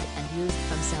instowed and used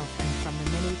from self and from the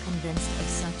many convinced of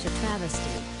such a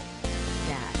travesty.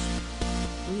 Dash.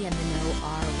 We in the know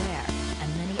are aware, and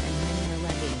many are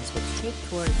leggings which take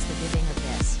towards the giving of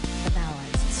this, the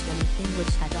balanced swimmy thing which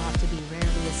had ought to be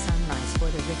rarely a sunrise for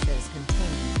the riches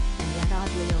contained, and yet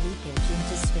oddly a leakage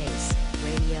into space,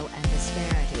 radio and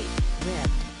disparity,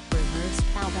 ribbed, reversed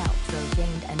paled outro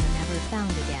gained and never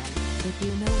found again, if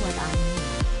you know what I mean.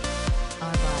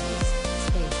 Our bodies,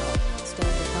 spatial, stowed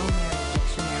the culinary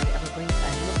dictionary of a brief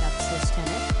and look-up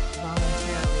systemic,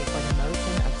 voluntarily for the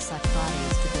motion of such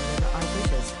bodies to deliver our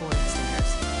wishes towards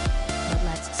sinners. But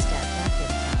let's step back in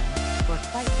time, for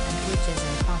quite and which is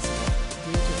impossible,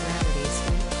 due to gravity's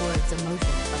swing towards a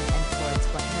motion from and towards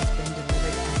what has been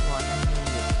delivered as one and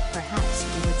need. Perhaps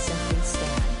we would simply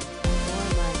stand, and more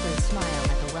likely smile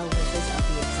at the well wishes of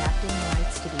the exacting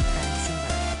rights to be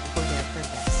transceiver, for their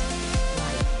purpose.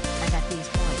 Life, and at these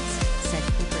points, said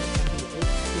Cooper from the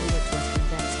H2 which was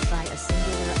condensed by a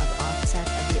singular of offset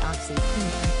of the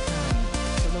oxyclean and time,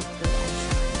 to look good and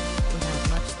shine, without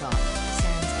much thought,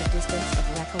 sans a distance of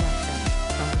recollection,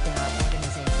 from within our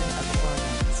organization of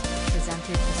organs,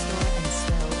 presented to store and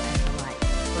stow and the like,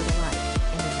 for the like,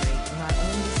 imagery in our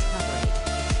own discovery.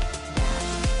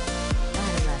 Dash.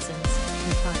 Adolescence,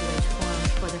 the cartilage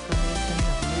formed for the formation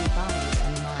of new bodies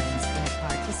and minds in a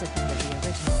participant of the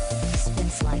original, spin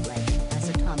slightly, as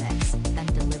atomics, and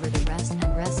deliver the rest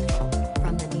and restful,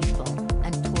 from the needful,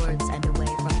 and towards and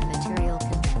away from the material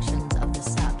conventions of the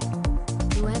sub.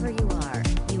 Whoever you are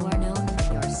known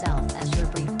from yourself as your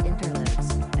brief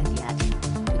interludes, and yet,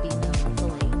 to be known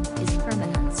fully, is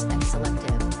permanence and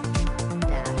selective.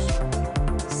 Dash.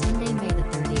 Sunday, May the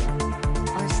 30th.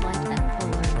 Our slight and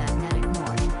polar magnetic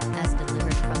north, as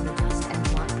delivered from the just and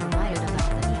want provided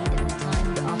about the need and the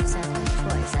timed offset and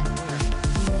choice and work,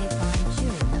 we may find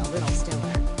June a little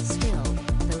stiller, still,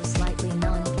 though slightly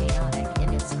non-chaotic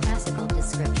in its classical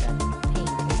description.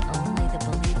 Pain is only the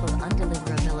belief of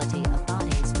undeliverability of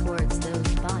bodies towards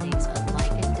those bodies of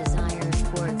like it desires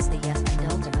towards the yes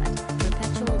and ultimate,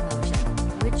 perpetual motion,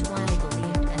 which while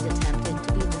believed and attempted to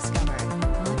be discovered,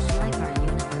 much like our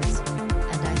universe,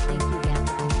 and I think you get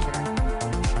the picture.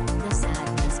 The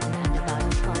sadness in and about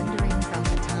of plundering from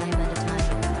the time and a time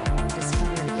ago,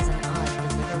 discovered is an odd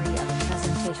delivery of a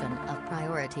presentation of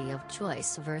priority of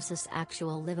choice versus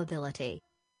actual livability.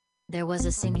 There was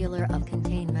a singular of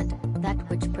containment, that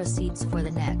which proceeds for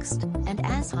the next, and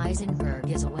as Heisenberg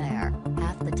is aware,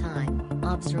 half the time,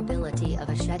 observability of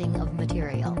a shedding of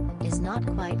material, is not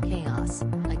quite chaos,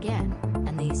 again,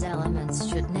 and these elements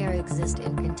should ne'er exist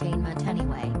in containment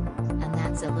anyway, and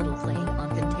that's a little playing on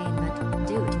containment,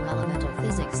 due to elemental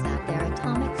physics that their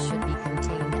atomics should be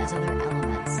contained as other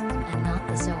elements, and not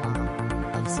the so on.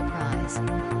 is.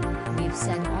 We've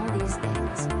said all these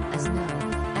things, as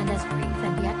known, and as brief,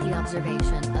 and yet the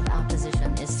observation of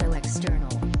opposition is so external,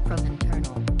 from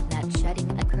internal, that shedding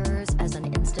occurs as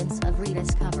an instance of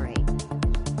rediscovery.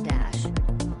 Dash.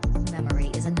 Memory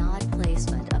is an odd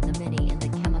placement of the mini in the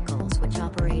chemicals which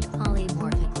operate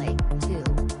polymorphically, to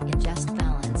ingest,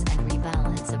 balance, and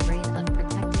rebalance a brain of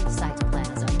protective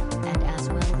cytoplasm, and as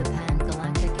well the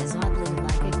pan-galactic is oddly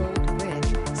like a gold brick,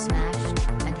 smashed,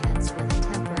 and hence with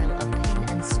a temporal of pain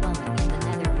and swelling in the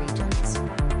nether regions.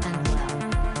 And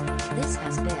well, this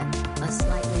has been a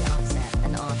slightly offset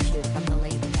and offshoot from the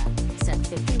labia, set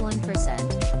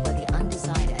 51%, or the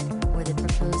undecided, or the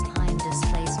proposed time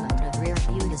displacement of rear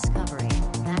view discovery,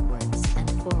 backwards and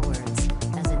forwards,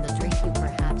 as in the drink you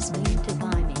perhaps mean to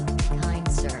buy me, kind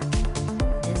sir.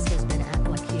 This has been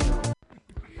Aqua Q.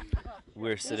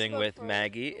 We're sitting with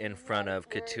Maggie in front of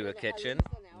Katua Kitchen.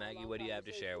 Maggie, what do you have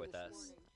to share with us?